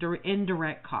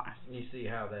 indirect cost. You see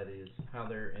how that is, how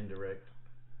they're indirect?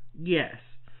 Yes.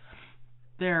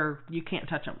 You can't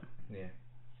touch them. Yeah.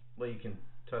 Well, you can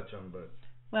touch them, but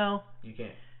you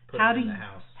can't put them in the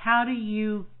house. How do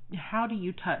you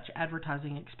touch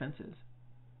advertising expenses?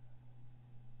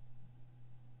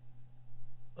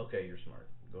 Okay, you're smart.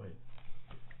 Go ahead.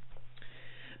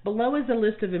 Below is a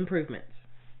list of improvements.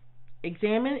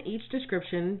 Examine each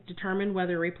description, determine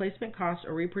whether replacement cost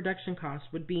or reproduction cost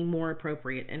would be more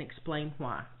appropriate, and explain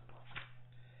why.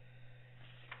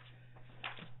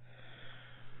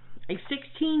 A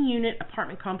 16-unit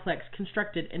apartment complex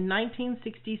constructed in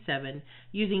 1967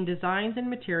 using designs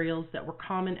and materials that were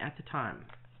common at the time.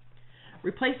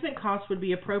 Replacement cost would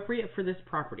be appropriate for this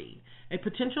property. A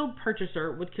potential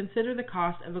purchaser would consider the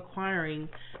cost of acquiring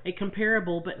a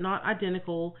comparable but not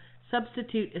identical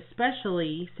substitute,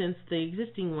 especially since the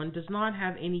existing one does not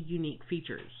have any unique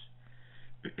features.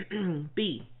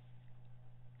 B.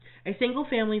 A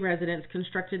single-family residence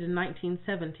constructed in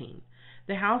 1917.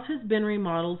 The house has been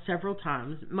remodeled several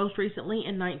times, most recently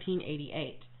in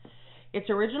 1988. Its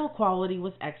original quality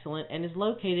was excellent and is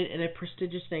located in a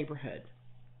prestigious neighborhood.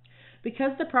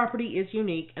 Because the property is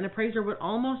unique, an appraiser would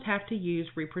almost have to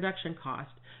use reproduction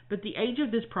cost, but the age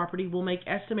of this property will make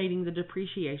estimating the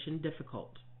depreciation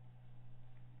difficult.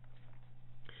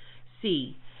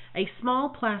 C. A small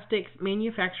plastics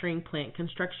manufacturing plant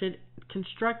constructed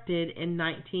in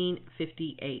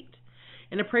 1958.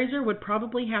 An appraiser would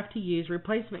probably have to use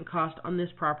replacement cost on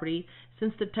this property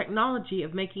since the technology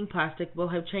of making plastic will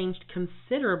have changed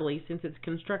considerably since its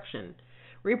construction.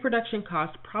 Reproduction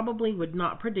cost probably would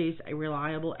not produce a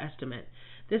reliable estimate.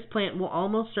 This plant will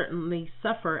almost certainly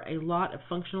suffer a lot of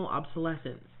functional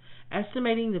obsolescence.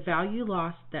 Estimating the value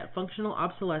loss that functional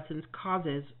obsolescence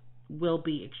causes will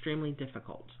be extremely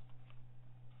difficult.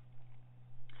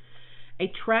 A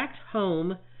tract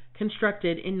home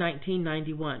constructed in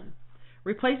 1991.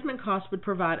 Replacement cost would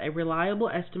provide a reliable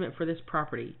estimate for this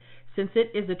property. Since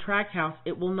it is a tract house,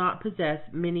 it will not possess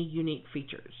many unique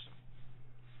features.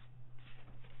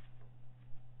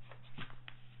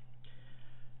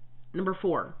 Number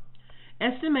 4.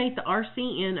 Estimate the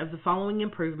RCN of the following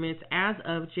improvements as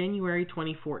of January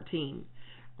 2014.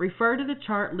 Refer to the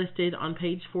chart listed on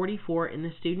page 44 in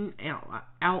the student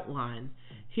outline.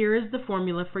 Here is the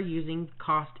formula for using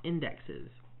cost indexes.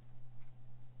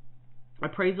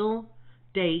 Appraisal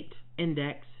date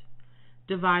index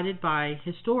divided by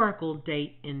historical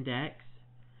date index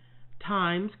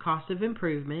times cost of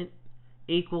improvement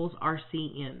equals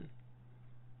RCN.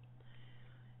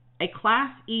 A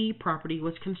Class E property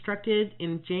was constructed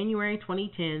in January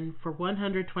 2010 for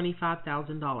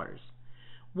 $125,000.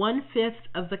 1/5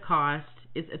 of the cost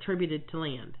is attributed to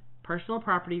land. Personal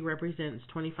property represents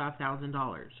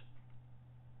 $25,000.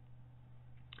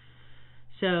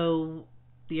 So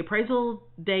the appraisal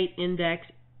date index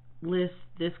lists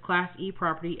this Class E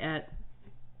property at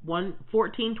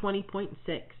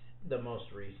 1420.6. The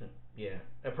most recent, yeah.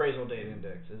 Appraisal date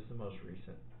index is the most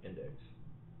recent index.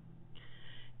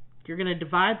 You're going to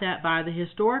divide that by the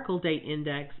historical date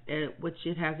index, which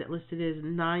it has it listed as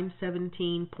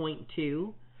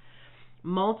 917.2,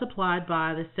 multiplied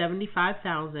by the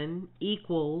 75,000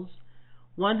 equals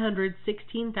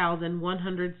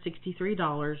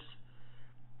 $116,163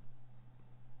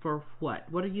 for what?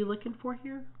 What are you looking for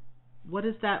here? What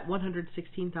does that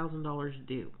 $116,000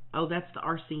 do? Oh, that's the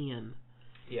RCN.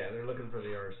 Yeah, they're looking for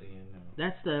the RCN now.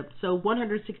 So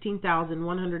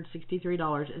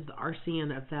 $116,163 is the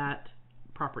RCN of that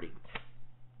property.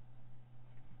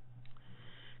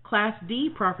 Class D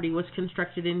property was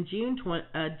constructed in June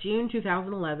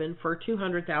 2011 for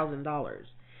 $200,000.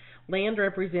 Land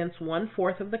represents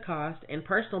 1/4 of the cost, and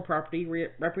personal property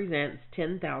represents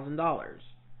 $10,000.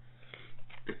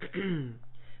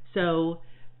 So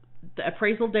the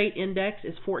appraisal date index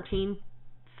is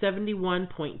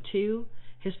 1471.2.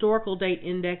 Historical date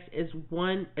index is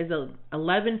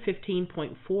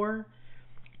 1115.4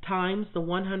 times the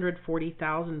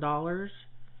 $140,000,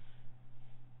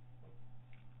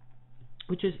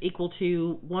 which is equal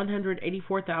to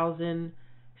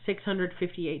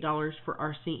 $184,658 for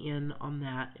RCN on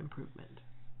that improvement.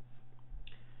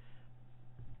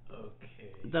 Okay.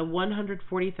 The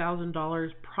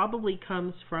 $140,000 probably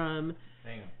comes from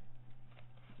Hang on.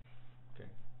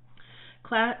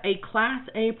 a Class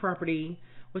A property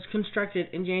was constructed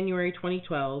in January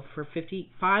 2012 for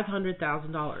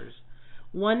 $500,000.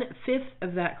 1/5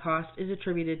 of that cost is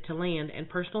attributed to land, and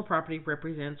personal property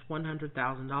represents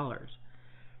 $100,000.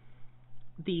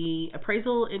 The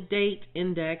appraisal date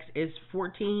index is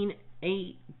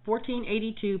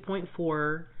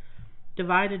 1482.4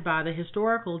 divided by the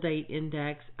historical date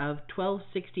index of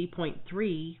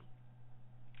 1260.3.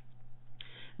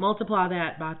 Multiply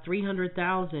that by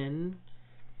 300,000,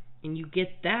 and you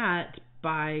get that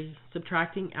by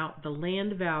subtracting out the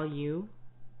land value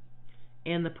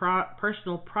and the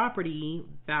personal property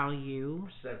value.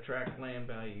 Subtract land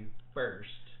value first.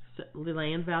 The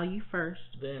land value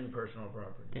first. Then personal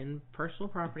property. Then personal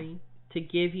property to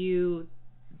give you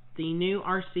the new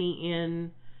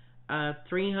RCN of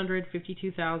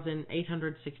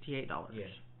 $352,868. Yes.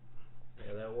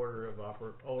 Yeah, that order of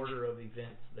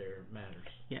events there matters.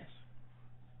 Yes.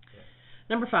 Yeah.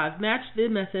 Number 5, match the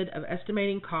method of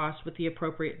estimating costs with the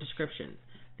appropriate description.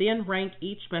 Then rank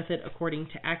each method according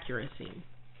to accuracy.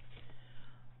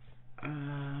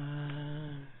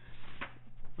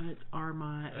 What are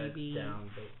my AB? Down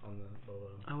on the below.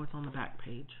 Oh, it's on the back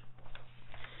page.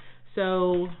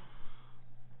 So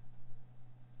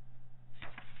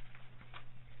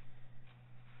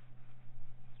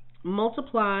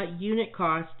multiply unit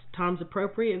cost times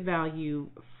appropriate value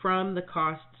from the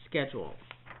cost schedule.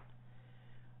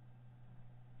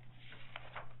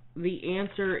 The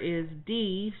answer is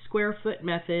D, square foot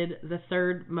method, the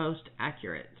third most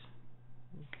accurate.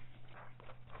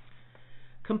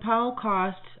 Compile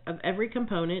costs of every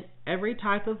component, every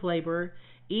type of labor,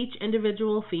 each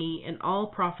individual fee, and all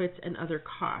profits and other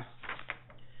costs.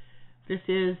 This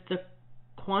is the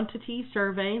quantity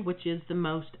survey, which is the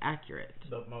most accurate.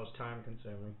 The most time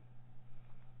consuming.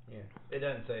 Yeah, it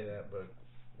doesn't say that, but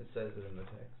it says it in the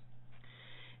text.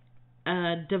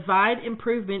 Divide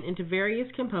improvement into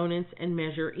various components and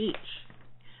measure each.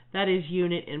 That is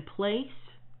unit in place.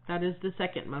 That is the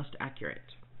second most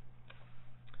accurate.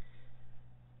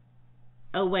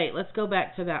 Oh wait, let's go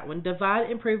back to that one. Divide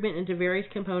improvement into various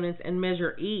components and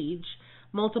measure each.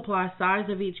 Multiply size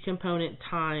of each component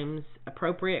times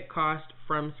appropriate cost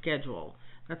from schedule.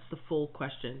 That's the full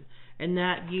question. And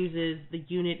that uses the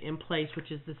unit in place,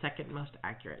 which is the second most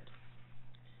accurate.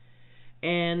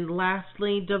 And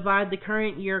lastly, divide the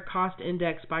current year cost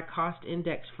index by cost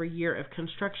index for year of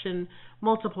construction.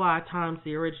 Multiply times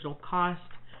the original cost.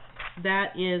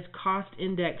 That is cost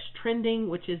index trending,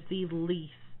 which is the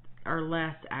least or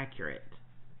less accurate.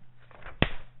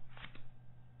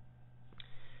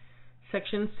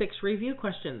 Section 6 review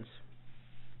questions.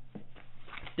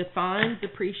 Define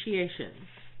depreciation.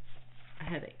 A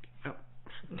headache. Oh.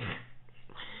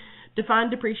 Define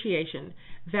depreciation.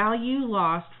 Value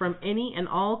lost from any and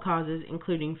all causes,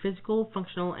 including physical,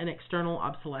 functional, and external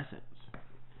obsolescence.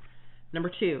 Number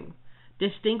 2.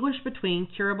 Distinguish between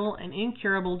curable and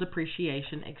incurable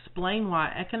depreciation. Explain why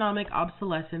economic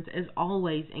obsolescence is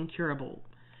always incurable.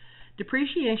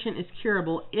 Depreciation is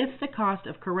curable if the cost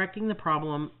of correcting the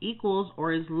problem equals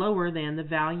or is lower than the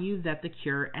value that the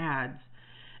cure adds.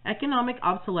 Economic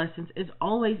obsolescence is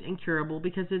always incurable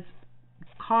because its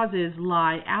causes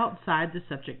lie outside the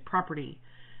subject property.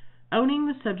 Owning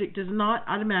the subject does not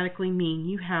automatically mean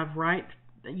you have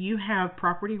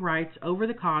property rights over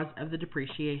the cause of the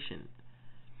depreciation.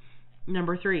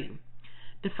 Number 3.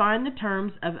 Define the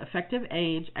terms of effective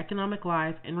age, economic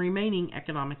life, and remaining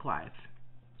economic life.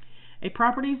 A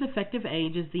property's effective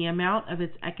age is the amount of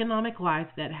its economic life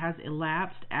that has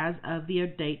elapsed as of the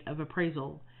date of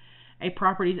appraisal. A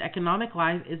property's economic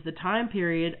life is the time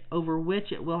period over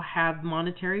which it will have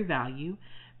monetary value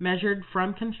measured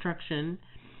from construction.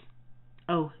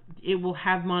 It will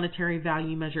have monetary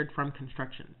value measured from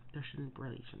construction. There shouldn't be a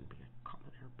comma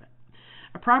there, but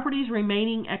a property's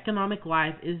remaining economic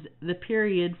life is the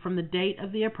period from the date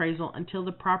of the appraisal until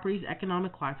the property's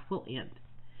economic life will end.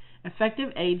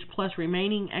 Effective age plus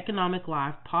remaining economic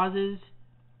life pauses.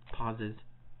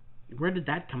 Where did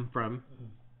that come from?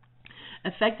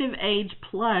 Effective age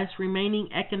plus remaining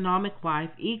economic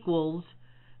life equals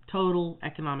total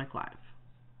economic life.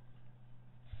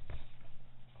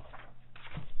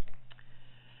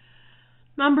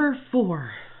 Number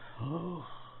 4. Oh.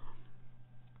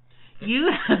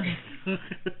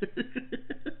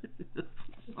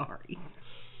 Sorry.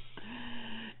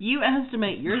 You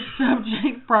estimate your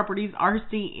subject property's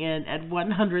RCN at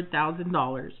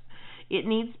 $100,000. It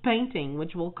needs painting,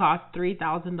 which will cost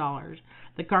 $3,000.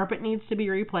 The carpet needs to be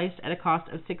replaced at a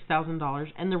cost of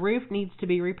 $6,000, and the roof needs to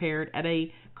be repaired at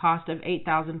a cost of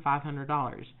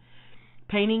 $8,500.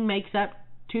 Painting makes up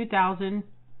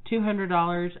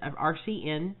 $2,200 of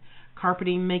RCN.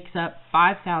 Carpeting makes up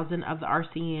 $5,000 of the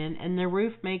RCN, and the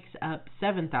roof makes up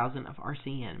 $7,000 of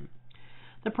RCN.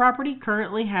 The property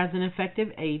currently has an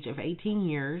effective age of 18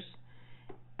 years.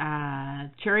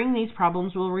 Curing these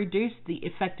problems will reduce the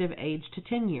effective age to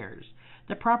 10 years.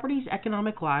 The property's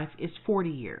economic life is 40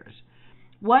 years.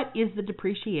 What is the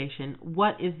depreciation?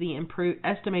 What is the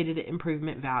estimated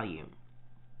improvement value?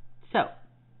 So,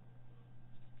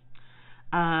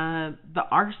 the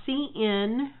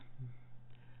RCN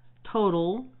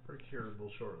total. For curable,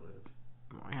 short-lived.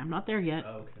 I'm not there yet.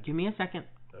 Oh, okay. Give me a second.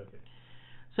 Okay.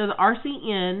 So the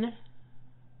RCN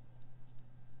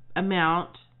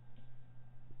amount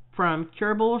from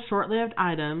curable, short-lived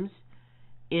items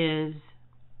is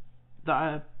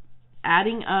the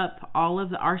adding up all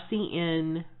of the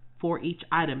RCN for each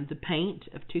item. The paint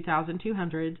of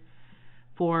 $2,200,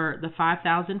 for the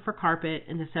 $5,000 for carpet,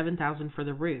 and the $7,000 for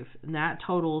the roof, and that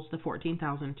totals the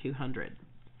 $14,200.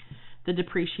 The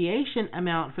depreciation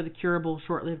amount for the curable,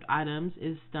 short-lived items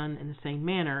is done in the same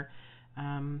manner.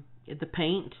 The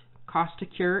paint cost to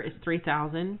cure is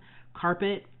 $3,000,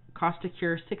 carpet cost to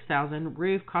cure $6,000,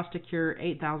 roof cost to cure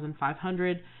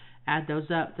 $8,500. Add those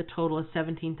up, the total is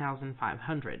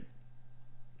 $17,500.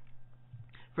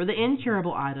 For the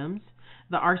incurable items,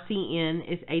 the RCN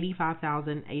is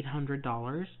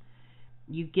 $85,800.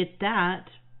 You get that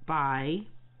by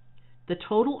the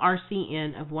total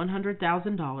RCN of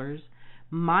 $100,000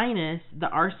 minus the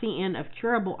RCN of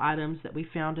curable items that we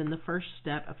found in the first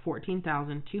step of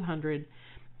 $14,200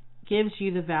 gives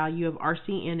you the value of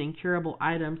RCN in curable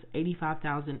items,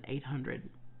 $85,800.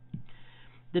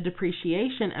 The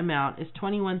depreciation amount is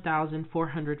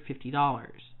 $21,450.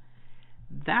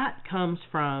 That comes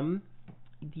from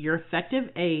your effective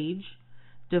age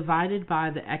divided by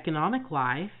the economic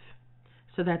life.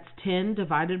 So that's 10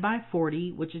 divided by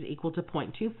 40, which is equal to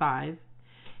 0.25.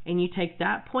 And you take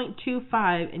that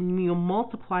 0.25 and you'll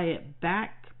multiply it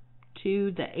back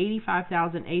to the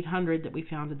 $85,800 that we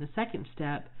found in the second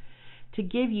step to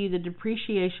give you the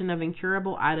depreciation of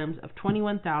incurable items of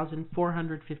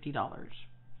 $21,450.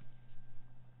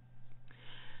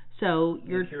 So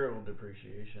your incurable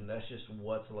depreciation, that's just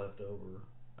what's left over,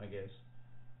 I guess.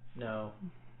 No,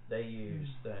 they use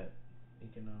that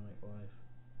economic life.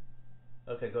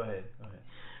 Okay, go ahead.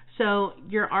 So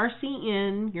your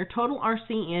RCN, your total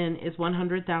RCN is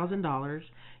 $100,000.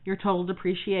 Your total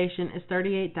depreciation is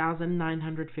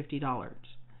 $38,950.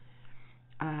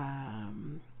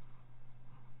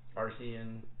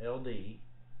 RCN LD,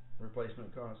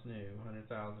 replacement cost new,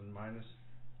 $100,000 minus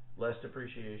less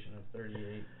depreciation of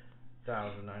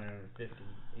 $38,950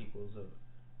 equals of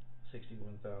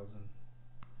 $61,000.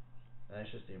 That's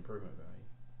just the improvement value,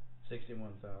 $61,050.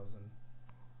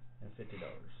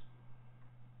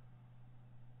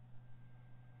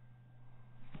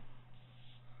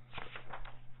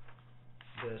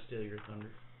 Did I steal your thunder?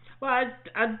 Well, I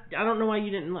don't know why you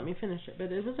didn't let me finish it,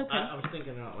 but it was okay. I was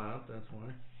thinking out loud, that's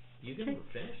why. You can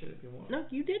finish it if you want. No,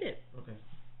 you did it. Okay.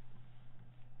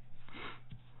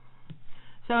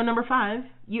 So number 5,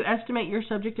 you estimate your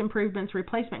subject improvement's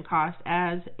replacement cost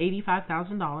as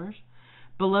 $85,000.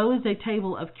 Below is a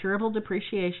table of curable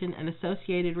depreciation and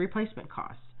associated replacement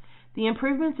costs. The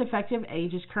improvement's effective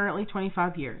age is currently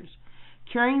 25 years.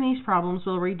 Curing these problems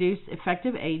will reduce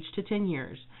effective age to 10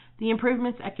 years. The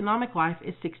improvement's economic life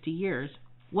is 60 years.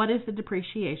 What is the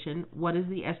depreciation? What is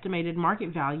the estimated market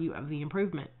value of the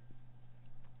improvement?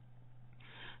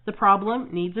 The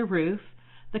problem needs a roof.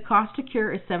 The cost to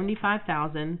cure is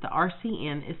 $75,000. The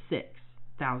RCN is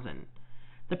 $6,000.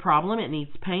 The problem, it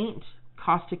needs paint.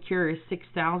 Cost to cure is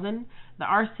 $6,000. The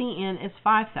RCN is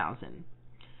 $5,000.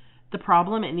 The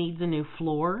problem, it needs a new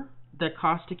floor. The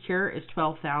cost to cure is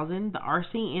 $12,000. The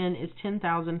RCN is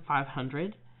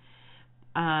 $10,500.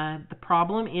 The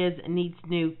problem is it needs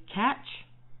new catch.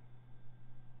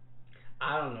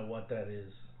 I don't know what that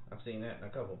is. I've seen that in a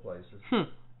couple places.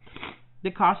 The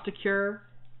cost to cure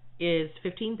is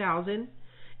 $15,000,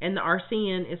 and the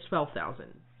RCN is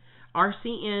 $12,000.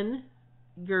 RCN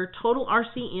your total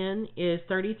RCN is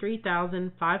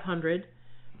 33,500,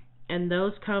 and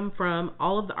those come from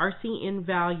all of the RCN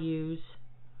values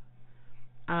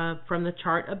from the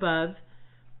chart above.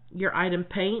 Your item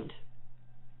paint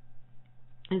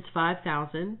is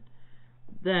 5,000.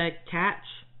 The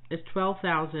catch is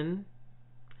 12,000.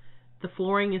 The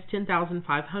flooring is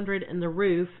 10,500, and the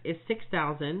roof is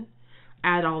 6,000.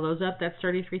 Add all those up, that's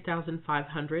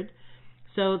 33,500.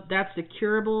 So that's the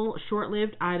curable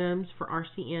short-lived items for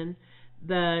RCN.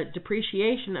 The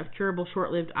depreciation of curable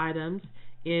short-lived items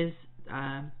is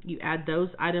you add those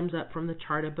items up from the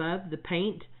chart above. The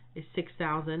paint is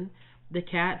 6,000. The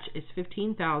catch is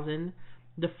 15,000.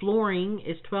 The flooring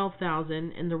is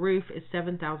 12,000, and the roof is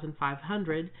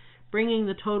 7,500, bringing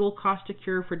the total cost to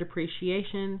cure for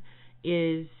depreciation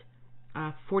is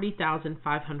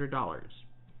 $40,500.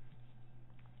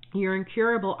 Your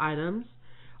incurable items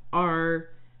are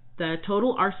the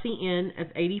total RCN of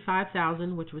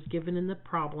 85,000, which was given in the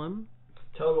problem.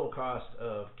 Total cost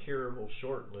of curable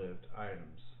short-lived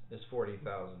items is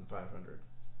 40,500.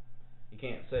 You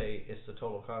can't say it's the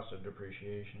total cost of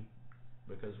depreciation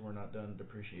because we're not done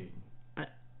depreciating. I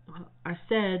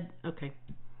said, okay.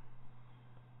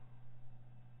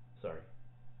 Sorry.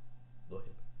 Go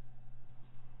ahead.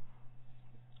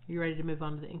 You ready to move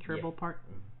on to the incurable part?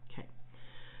 Mm-hmm. Okay.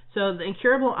 So the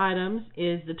incurable items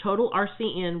is the total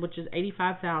RCN, which is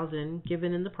 85,000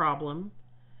 given in the problem,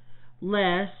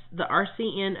 less the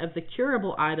RCN of the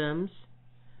curable items,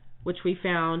 which we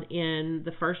found in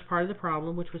the first part of the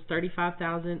problem, which was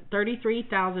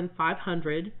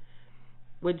 33,500,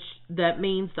 which that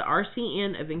means the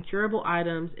RCN of incurable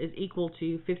items is equal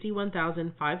to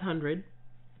 51,500.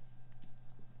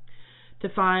 To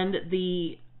find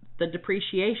the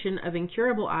depreciation of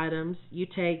incurable items, you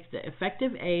take the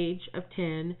effective age of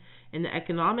 10 and the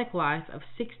economic life of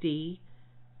 60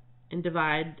 and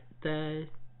divide the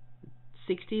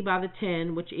 60 by the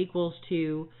 10, which equals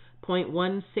to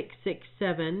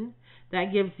 0.1667.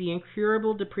 That gives the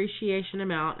incurable depreciation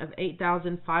amount of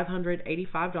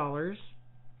 $8,585.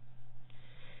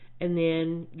 And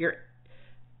then your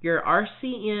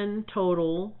RCN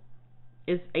total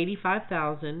is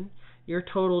 85,000. Your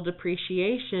total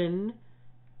depreciation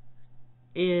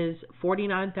is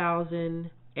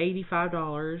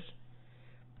 $49,085.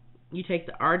 You take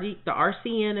the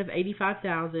RCN of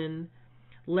 85,000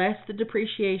 less the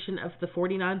depreciation of the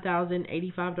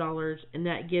 $49,085, and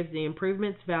that gives the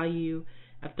improvements value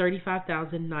of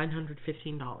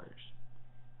 $35,915.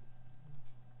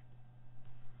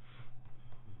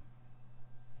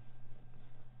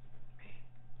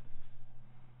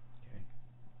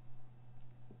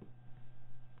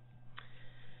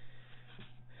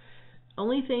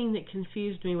 Only thing that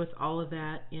confused me with all of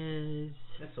that is...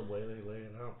 That's the way they lay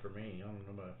it out for me. I don't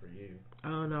know about for you.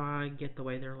 Oh, no, I get the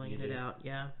way they're laying it out,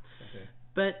 yeah. Okay.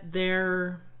 But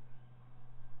the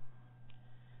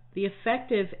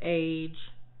effective age...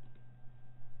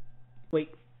 Wait,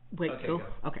 okay, go.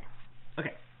 Okay,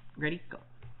 ready? Go.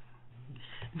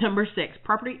 Number 6,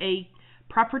 Property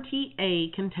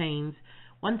A contains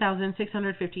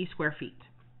 1,650 square feet.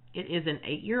 It is an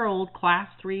 8-year-old Class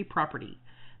 3 property.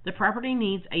 The property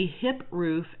needs a hip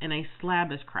roof and a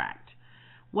slab is cracked.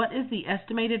 What is the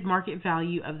estimated market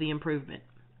value of the improvement?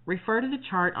 Refer to the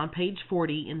chart on page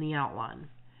 40 in the outline.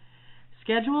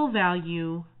 Schedule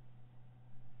value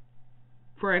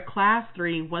for a Class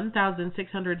 3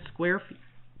 1,600 square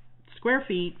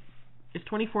feet is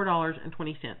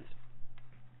 $24.20.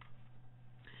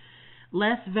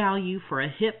 Less value for a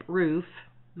hip roof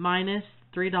minus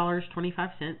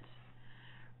 $3.25.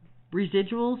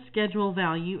 Residual schedule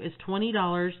value is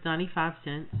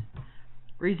 $20.95.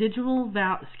 Residual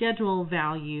schedule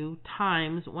value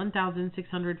times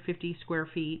 1,650 square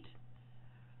feet,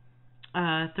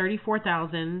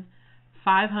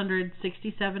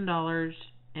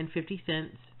 $34,567.50.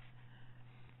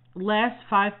 Less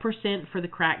 5% for the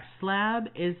cracked slab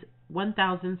is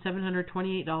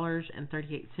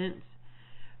 $1,728.38.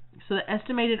 So the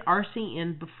estimated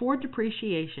RCN before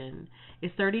depreciation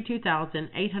is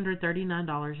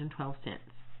 $32,839.12.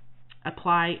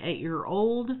 Apply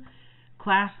 8-year-old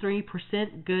Class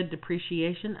 3% good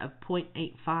depreciation of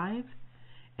 0.85,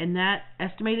 and that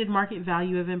estimated market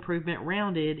value of improvement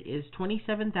rounded is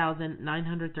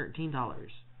 $27,913.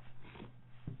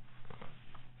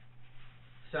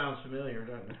 Sounds familiar,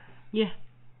 doesn't it? Yeah.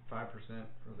 5%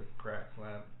 for the crack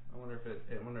slab. I wonder if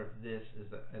this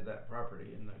is that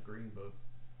property in the green book.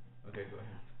 Okay, go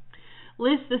ahead.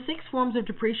 List the 6 forms of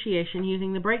depreciation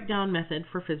using the breakdown method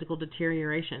for physical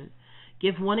deterioration.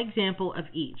 Give one example of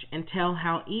each and tell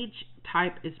how each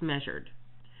type is measured.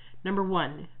 Number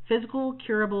 1, physical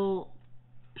curable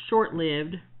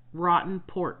short-lived, rotten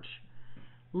porch.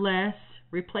 Less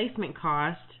replacement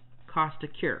cost to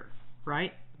cure,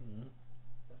 right?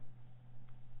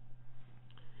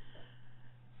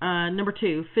 Number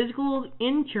 2, physical,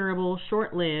 incurable,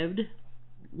 short-lived,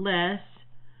 less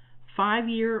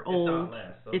 5-year-old. It's not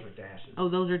less. Those are dashes. Oh,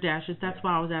 those are dashes. That's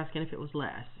why I was asking if it was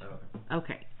less.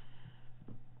 Okay.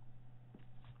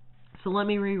 So let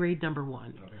me reread number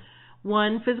 1. Okay.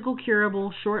 1, physical,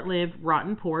 curable, short-lived,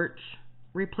 rotten porch.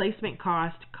 Replacement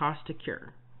cost to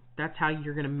cure. That's how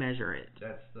you're going to measure it.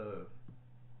 That's the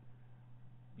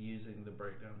using the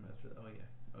breakdown method. Oh yeah.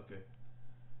 Okay.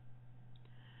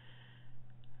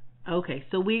 Okay,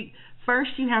 so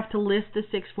first you have to list the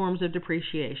 6 forms of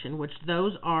depreciation, which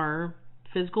those are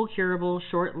physical, curable,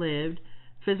 short-lived,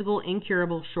 physical,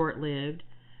 incurable, short-lived,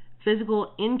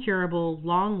 physical, incurable,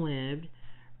 long-lived,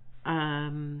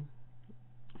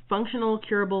 functional,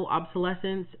 curable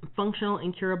obsolescence, functional,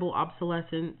 incurable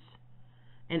obsolescence,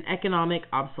 and economic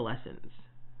obsolescence.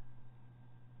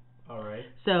 All right.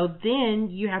 So then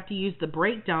you have to use the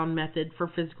breakdown method for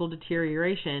physical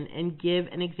deterioration and give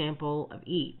an example of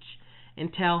each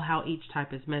and tell how each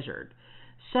type is measured.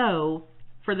 So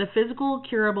for the physical,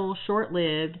 curable,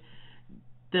 short-lived,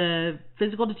 the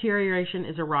physical deterioration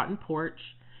is a rotten porch.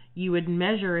 You would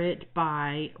measure it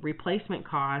by replacement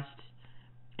cost,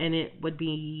 and it would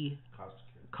be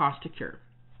cost to cure.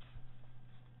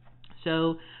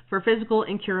 So for physical,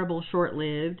 incurable,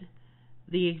 short-lived,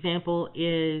 the example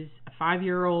is a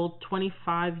 5-year-old,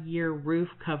 25-year roof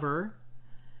cover.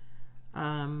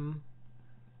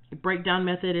 Breakdown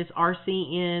method is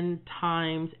RCN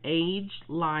times age,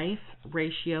 life,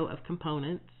 ratio of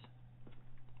components.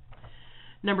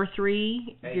 Number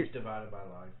 3. Age divided by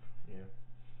life. Yeah.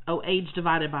 Oh, age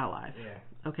divided by life.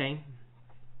 Yeah. Okay.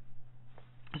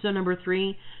 So number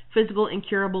 3, physical,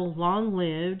 incurable,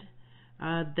 long-lived.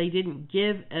 They didn't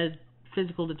give a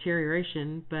physical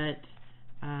deterioration, but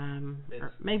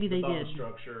or maybe they did.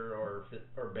 Structure or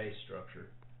base structure.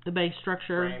 The base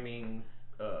structure. Framing,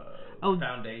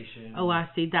 foundation. Oh, I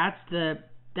see. That's the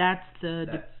that stuff.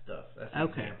 That's the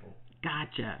okay. example.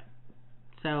 Gotcha.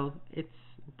 So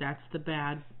that's the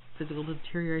bad physical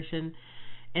deterioration,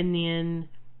 and then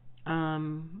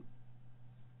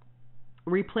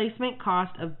replacement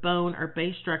cost of bone or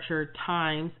base structure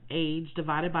times age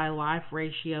divided by life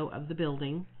ratio of the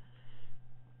building.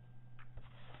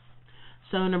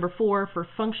 So number 4, for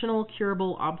functional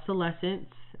curable obsolescence,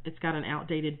 it's got an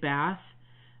outdated bath.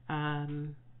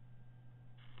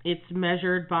 It's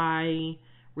measured by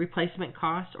replacement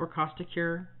cost or cost to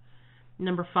cure.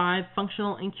 Number 5,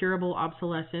 functional incurable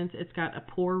obsolescence. It's got a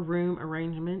poor room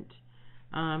arrangement,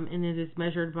 and it is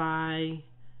measured by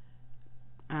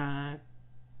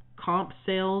comp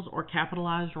sales or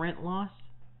capitalized rent loss.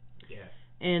 Yeah.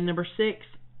 And number 6,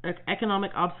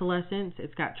 economic obsolescence.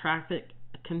 It's got traffic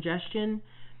congestion.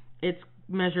 It's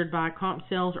measured by comp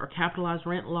sales or capitalized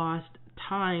rent loss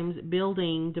times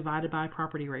building divided by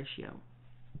property ratio.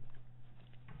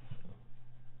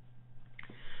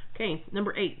 Okay,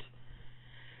 number 8.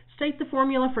 State the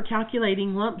formula for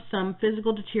calculating lump sum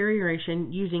physical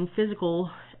deterioration using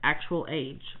physical actual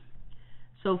age.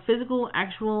 So physical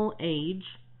actual age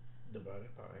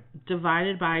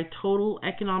divided by total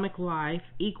economic life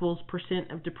equals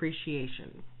 % of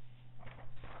depreciation.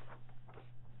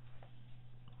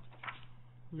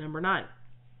 Number 9.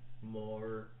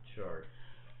 More chart.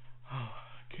 Oh,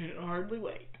 I can hardly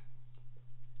wait.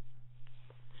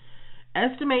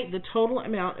 Estimate the total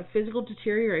amount of physical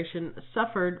deterioration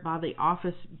suffered by the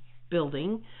office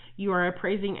building. You are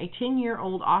appraising a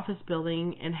 10-year-old office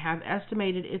building and have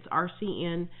estimated its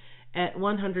RCN at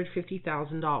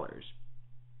 $150,000.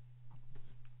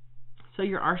 So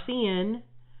your RCN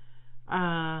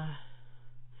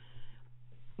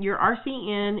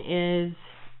is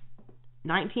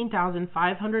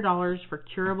 $19,500 for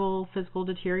curable physical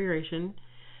deterioration,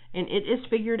 and it is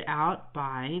figured out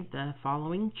by the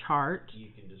following chart. You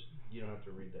don't have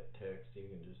to read that text. You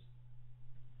can just.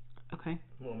 Okay.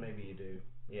 Well, maybe you do.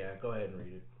 Yeah, go ahead and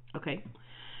read it. Okay.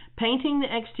 Painting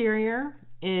the exterior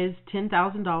is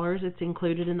 $10,000. It's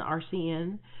included in the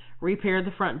RCN. Repair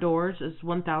the front doors is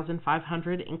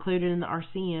 $1,500, included in the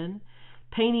RCN.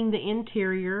 Painting the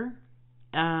interior,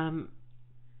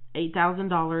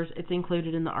 $8,000. It's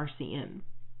included in the RCN.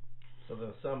 So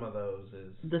the sum of those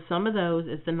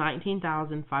is the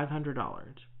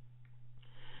 $19,500.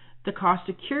 The cost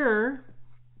to cure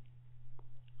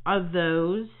of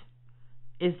those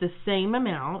is the same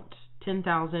amount,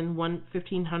 $10,000,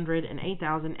 $1,500, and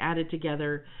 $8,000 added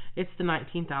together. It's the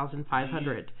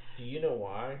 $19,500. Do you know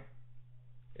why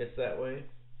it's that way?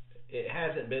 it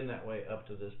hasn't been that way up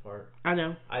to this part. I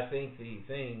know. I think the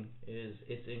thing is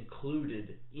it's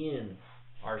included in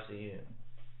RCN.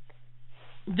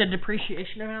 The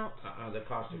depreciation amount? The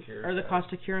cost of cure. Or the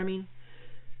cost of cure, I mean?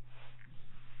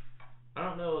 I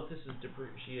don't know if this is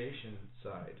depreciation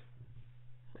side.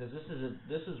 Because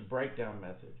this is breakdown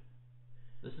method.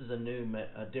 This is a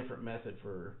different method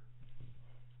for.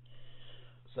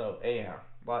 So anyhow,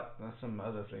 that's some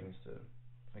other things to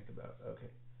think about.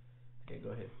 Okay, go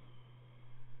ahead.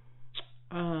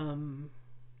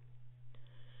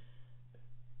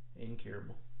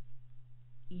 Incurable.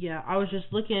 Yeah, I was just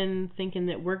thinking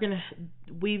that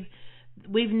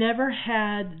we've never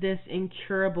had this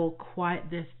incurable quite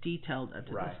this detailed up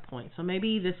to this point. So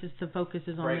maybe the focus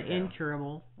is on the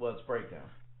incurable. Well, it's breakdown.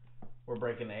 We're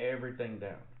breaking everything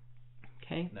down.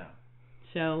 Okay. No.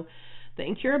 So the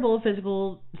incurable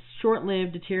physical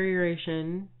short-lived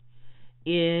deterioration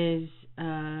is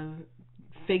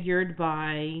figured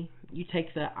by, you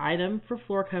take the item for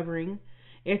floor covering,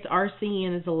 its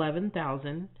RCN is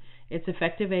 11,000, its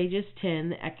effective age is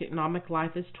 10, the economic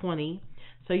life is 20,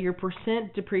 so your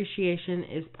percent depreciation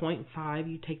is 0.5,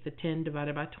 you take the 10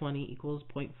 divided by 20 equals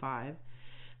 0.5.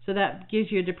 So that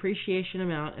gives you a depreciation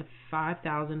amount of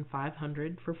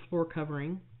 $5,500 for floor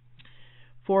covering.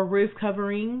 For roof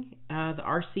covering, the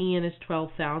RCN is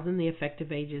 12,000, the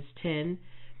effective age is 10,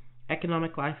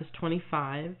 economic life is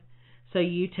 25. So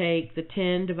you take the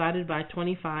 10 divided by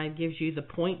 25 gives you the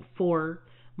 0.4,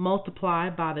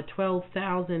 multiplied by the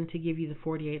 12,000 to give you the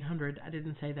 4,800. I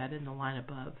didn't say that in the line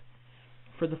above.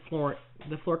 For the floor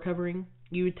covering,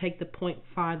 you would take the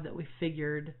 0.5 that we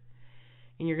figured,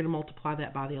 and you're going to multiply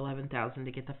that by the 11,000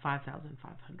 to get the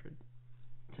 5,500.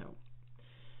 So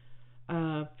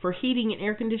for heating and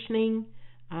air conditioning,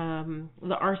 the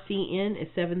RCN is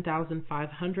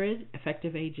 7,500,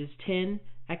 effective age is 10,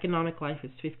 economic life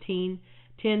is 15.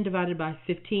 10 divided by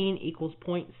 15 equals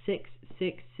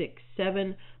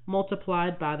 0.6667,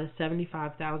 multiplied by the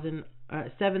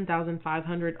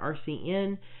 7,500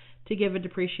 RCN to give a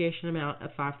depreciation amount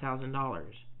of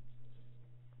 $5,000.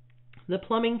 The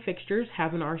plumbing fixtures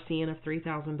have an RCN of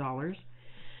 $3,000.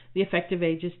 The effective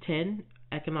age is 10,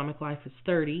 economic life is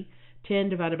 30. 10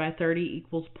 divided by 30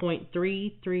 equals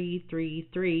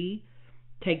 0.3333.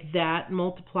 Take that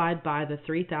multiplied by the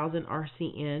 3,000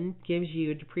 RCN gives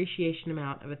you a depreciation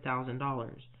amount of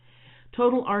 $1,000.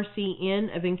 Total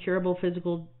RCN of incurable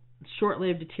physical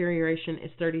short-lived deterioration is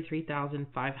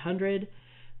 33,500.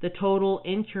 The total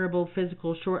incurable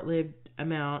physical short-lived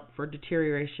amount for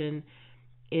deterioration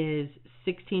is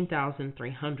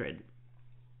 16,300.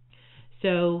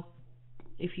 So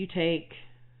if you take,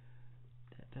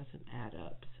 that doesn't add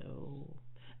up,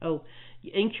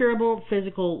 incurable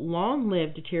physical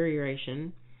long-lived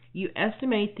deterioration, you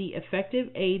estimate the effective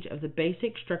age of the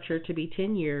basic structure to be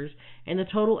 10 years and the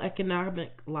total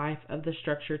economic life of the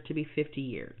structure to be 50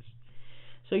 years.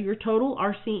 So your total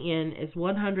RCN is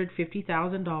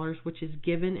 $150,000, which is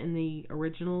given in the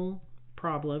original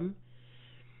problem,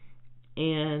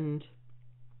 and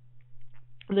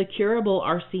the curable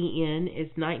RCN is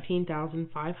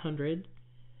 19,500,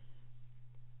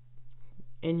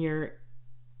 and your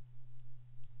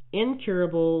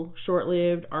incurable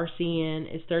short-lived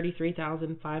RCN is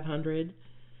 33,500.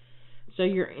 So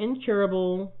your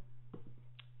incurable,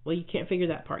 well, you can't figure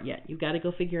that part yet. You've got to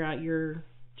go figure out your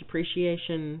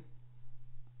depreciation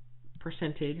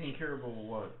percentage. Incurable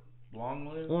what?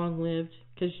 Long-lived? Long-lived,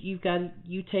 because you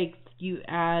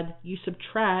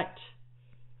subtract.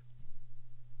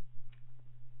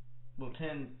 Well,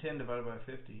 10 divided by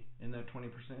 50, isn't that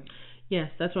 20%? Yes,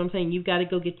 that's what I'm saying. You've got to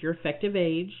go get your effective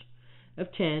age of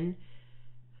 10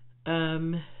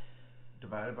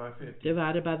 divided by 50.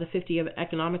 Divided by the 50 of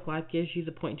economic life gives you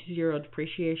the 0.20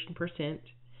 depreciation percent.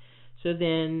 So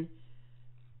then,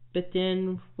 but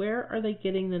then where are they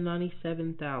getting the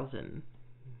 97,000?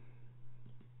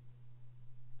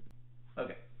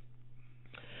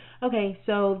 Okay,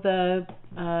 so the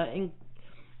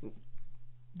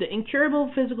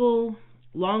incurable physical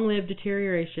long-lived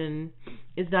deterioration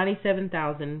is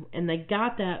 97,000, and they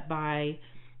got that by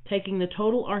taking the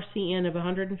total RCN of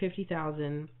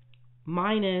 150,000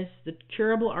 minus the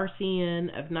curable RCN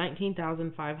of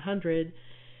 19,500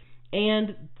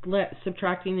 and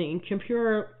subtracting the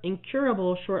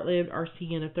incurable short-lived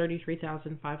RCN of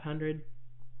 33,500.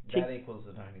 That equals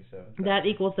the 97,000. That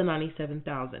equals the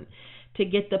 97,000. To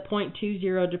get the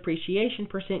 0.20 depreciation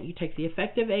percent, you take the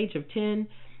effective age of 10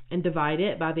 and divide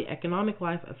it by the economic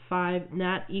life of 5, and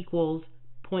that equals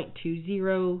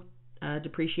 0.20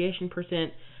 depreciation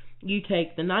percent. you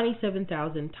take the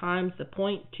 97,000 times the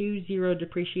 0.20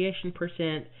 depreciation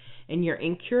percent, and your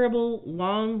incurable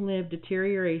long-lived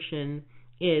deterioration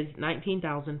is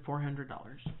 $19,400.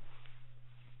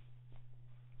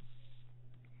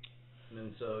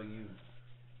 And so you...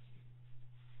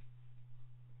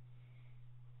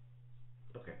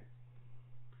 Okay.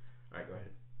 Alright, go ahead.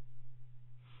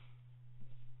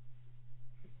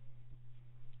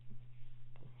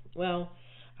 Well,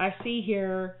 I see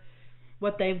here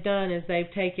what they've done is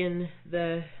they've taken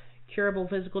the curable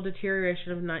physical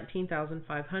deterioration of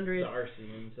 19,500. The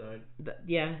RC inside.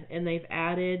 Yeah, and they've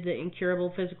added the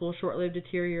incurable physical short-lived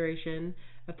deterioration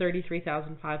of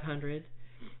 33,500,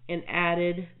 and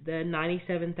added the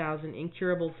 97,000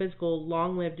 incurable physical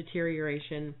long-lived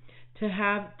deterioration to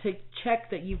check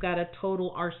that you've got a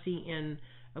total RCN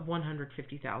of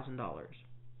 $150,000.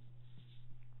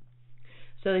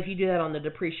 So if you do that on the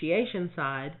depreciation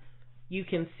side, you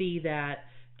can see that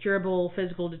curable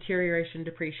physical deterioration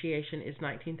depreciation is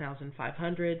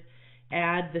 19,500.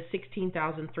 Add the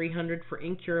 16,300 for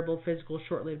incurable physical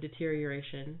short-lived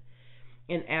deterioration,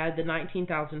 and add the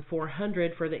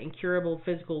 19,400 for the incurable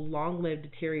physical long-lived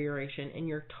deterioration, and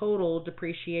your total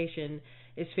depreciation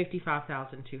is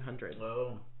 55,200.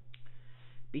 Oh.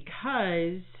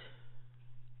 Because,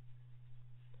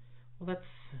 well, that's...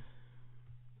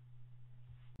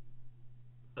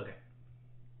 Okay.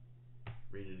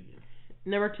 Read it again.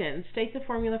 Number 10, state the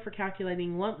formula for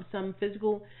calculating lump sum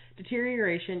physical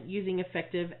deterioration using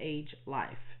effective age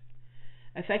life.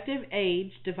 Effective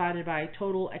age divided by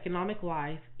total economic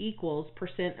life equals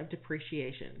percent of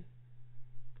depreciation.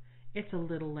 It's a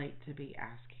little late to be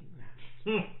asking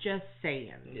that. Just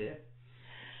saying. Yeah.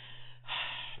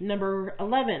 Number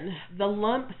 11, the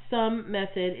lump sum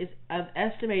method of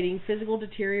estimating physical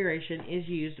deterioration is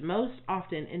used most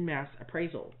often in mass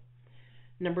appraisal.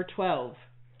 Number 12,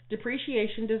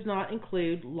 depreciation does not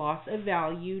include loss of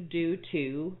value due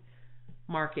to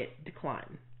market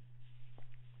decline.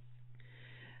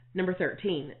 Number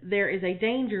 13, there is a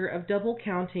danger of double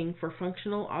counting for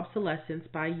functional obsolescence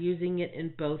by using it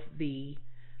in both the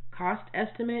cost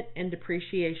estimate and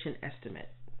depreciation estimate.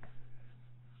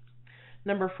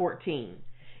 Number 14,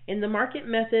 in the market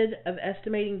method of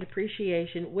estimating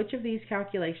depreciation, which of these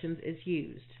calculations is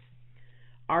used?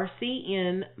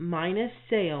 RCN minus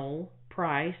sale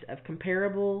price of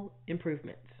comparable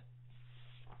improvements.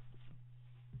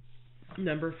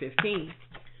 Number 15,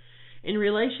 in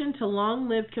relation to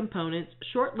long-lived components,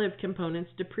 short-lived components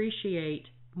depreciate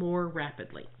more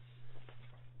rapidly.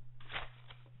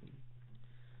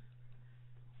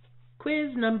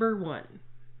 Quiz number 1.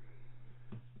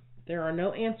 There are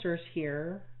no answers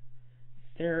here.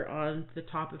 They're on the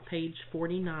top of page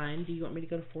 49. Do you want me to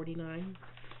go to 49?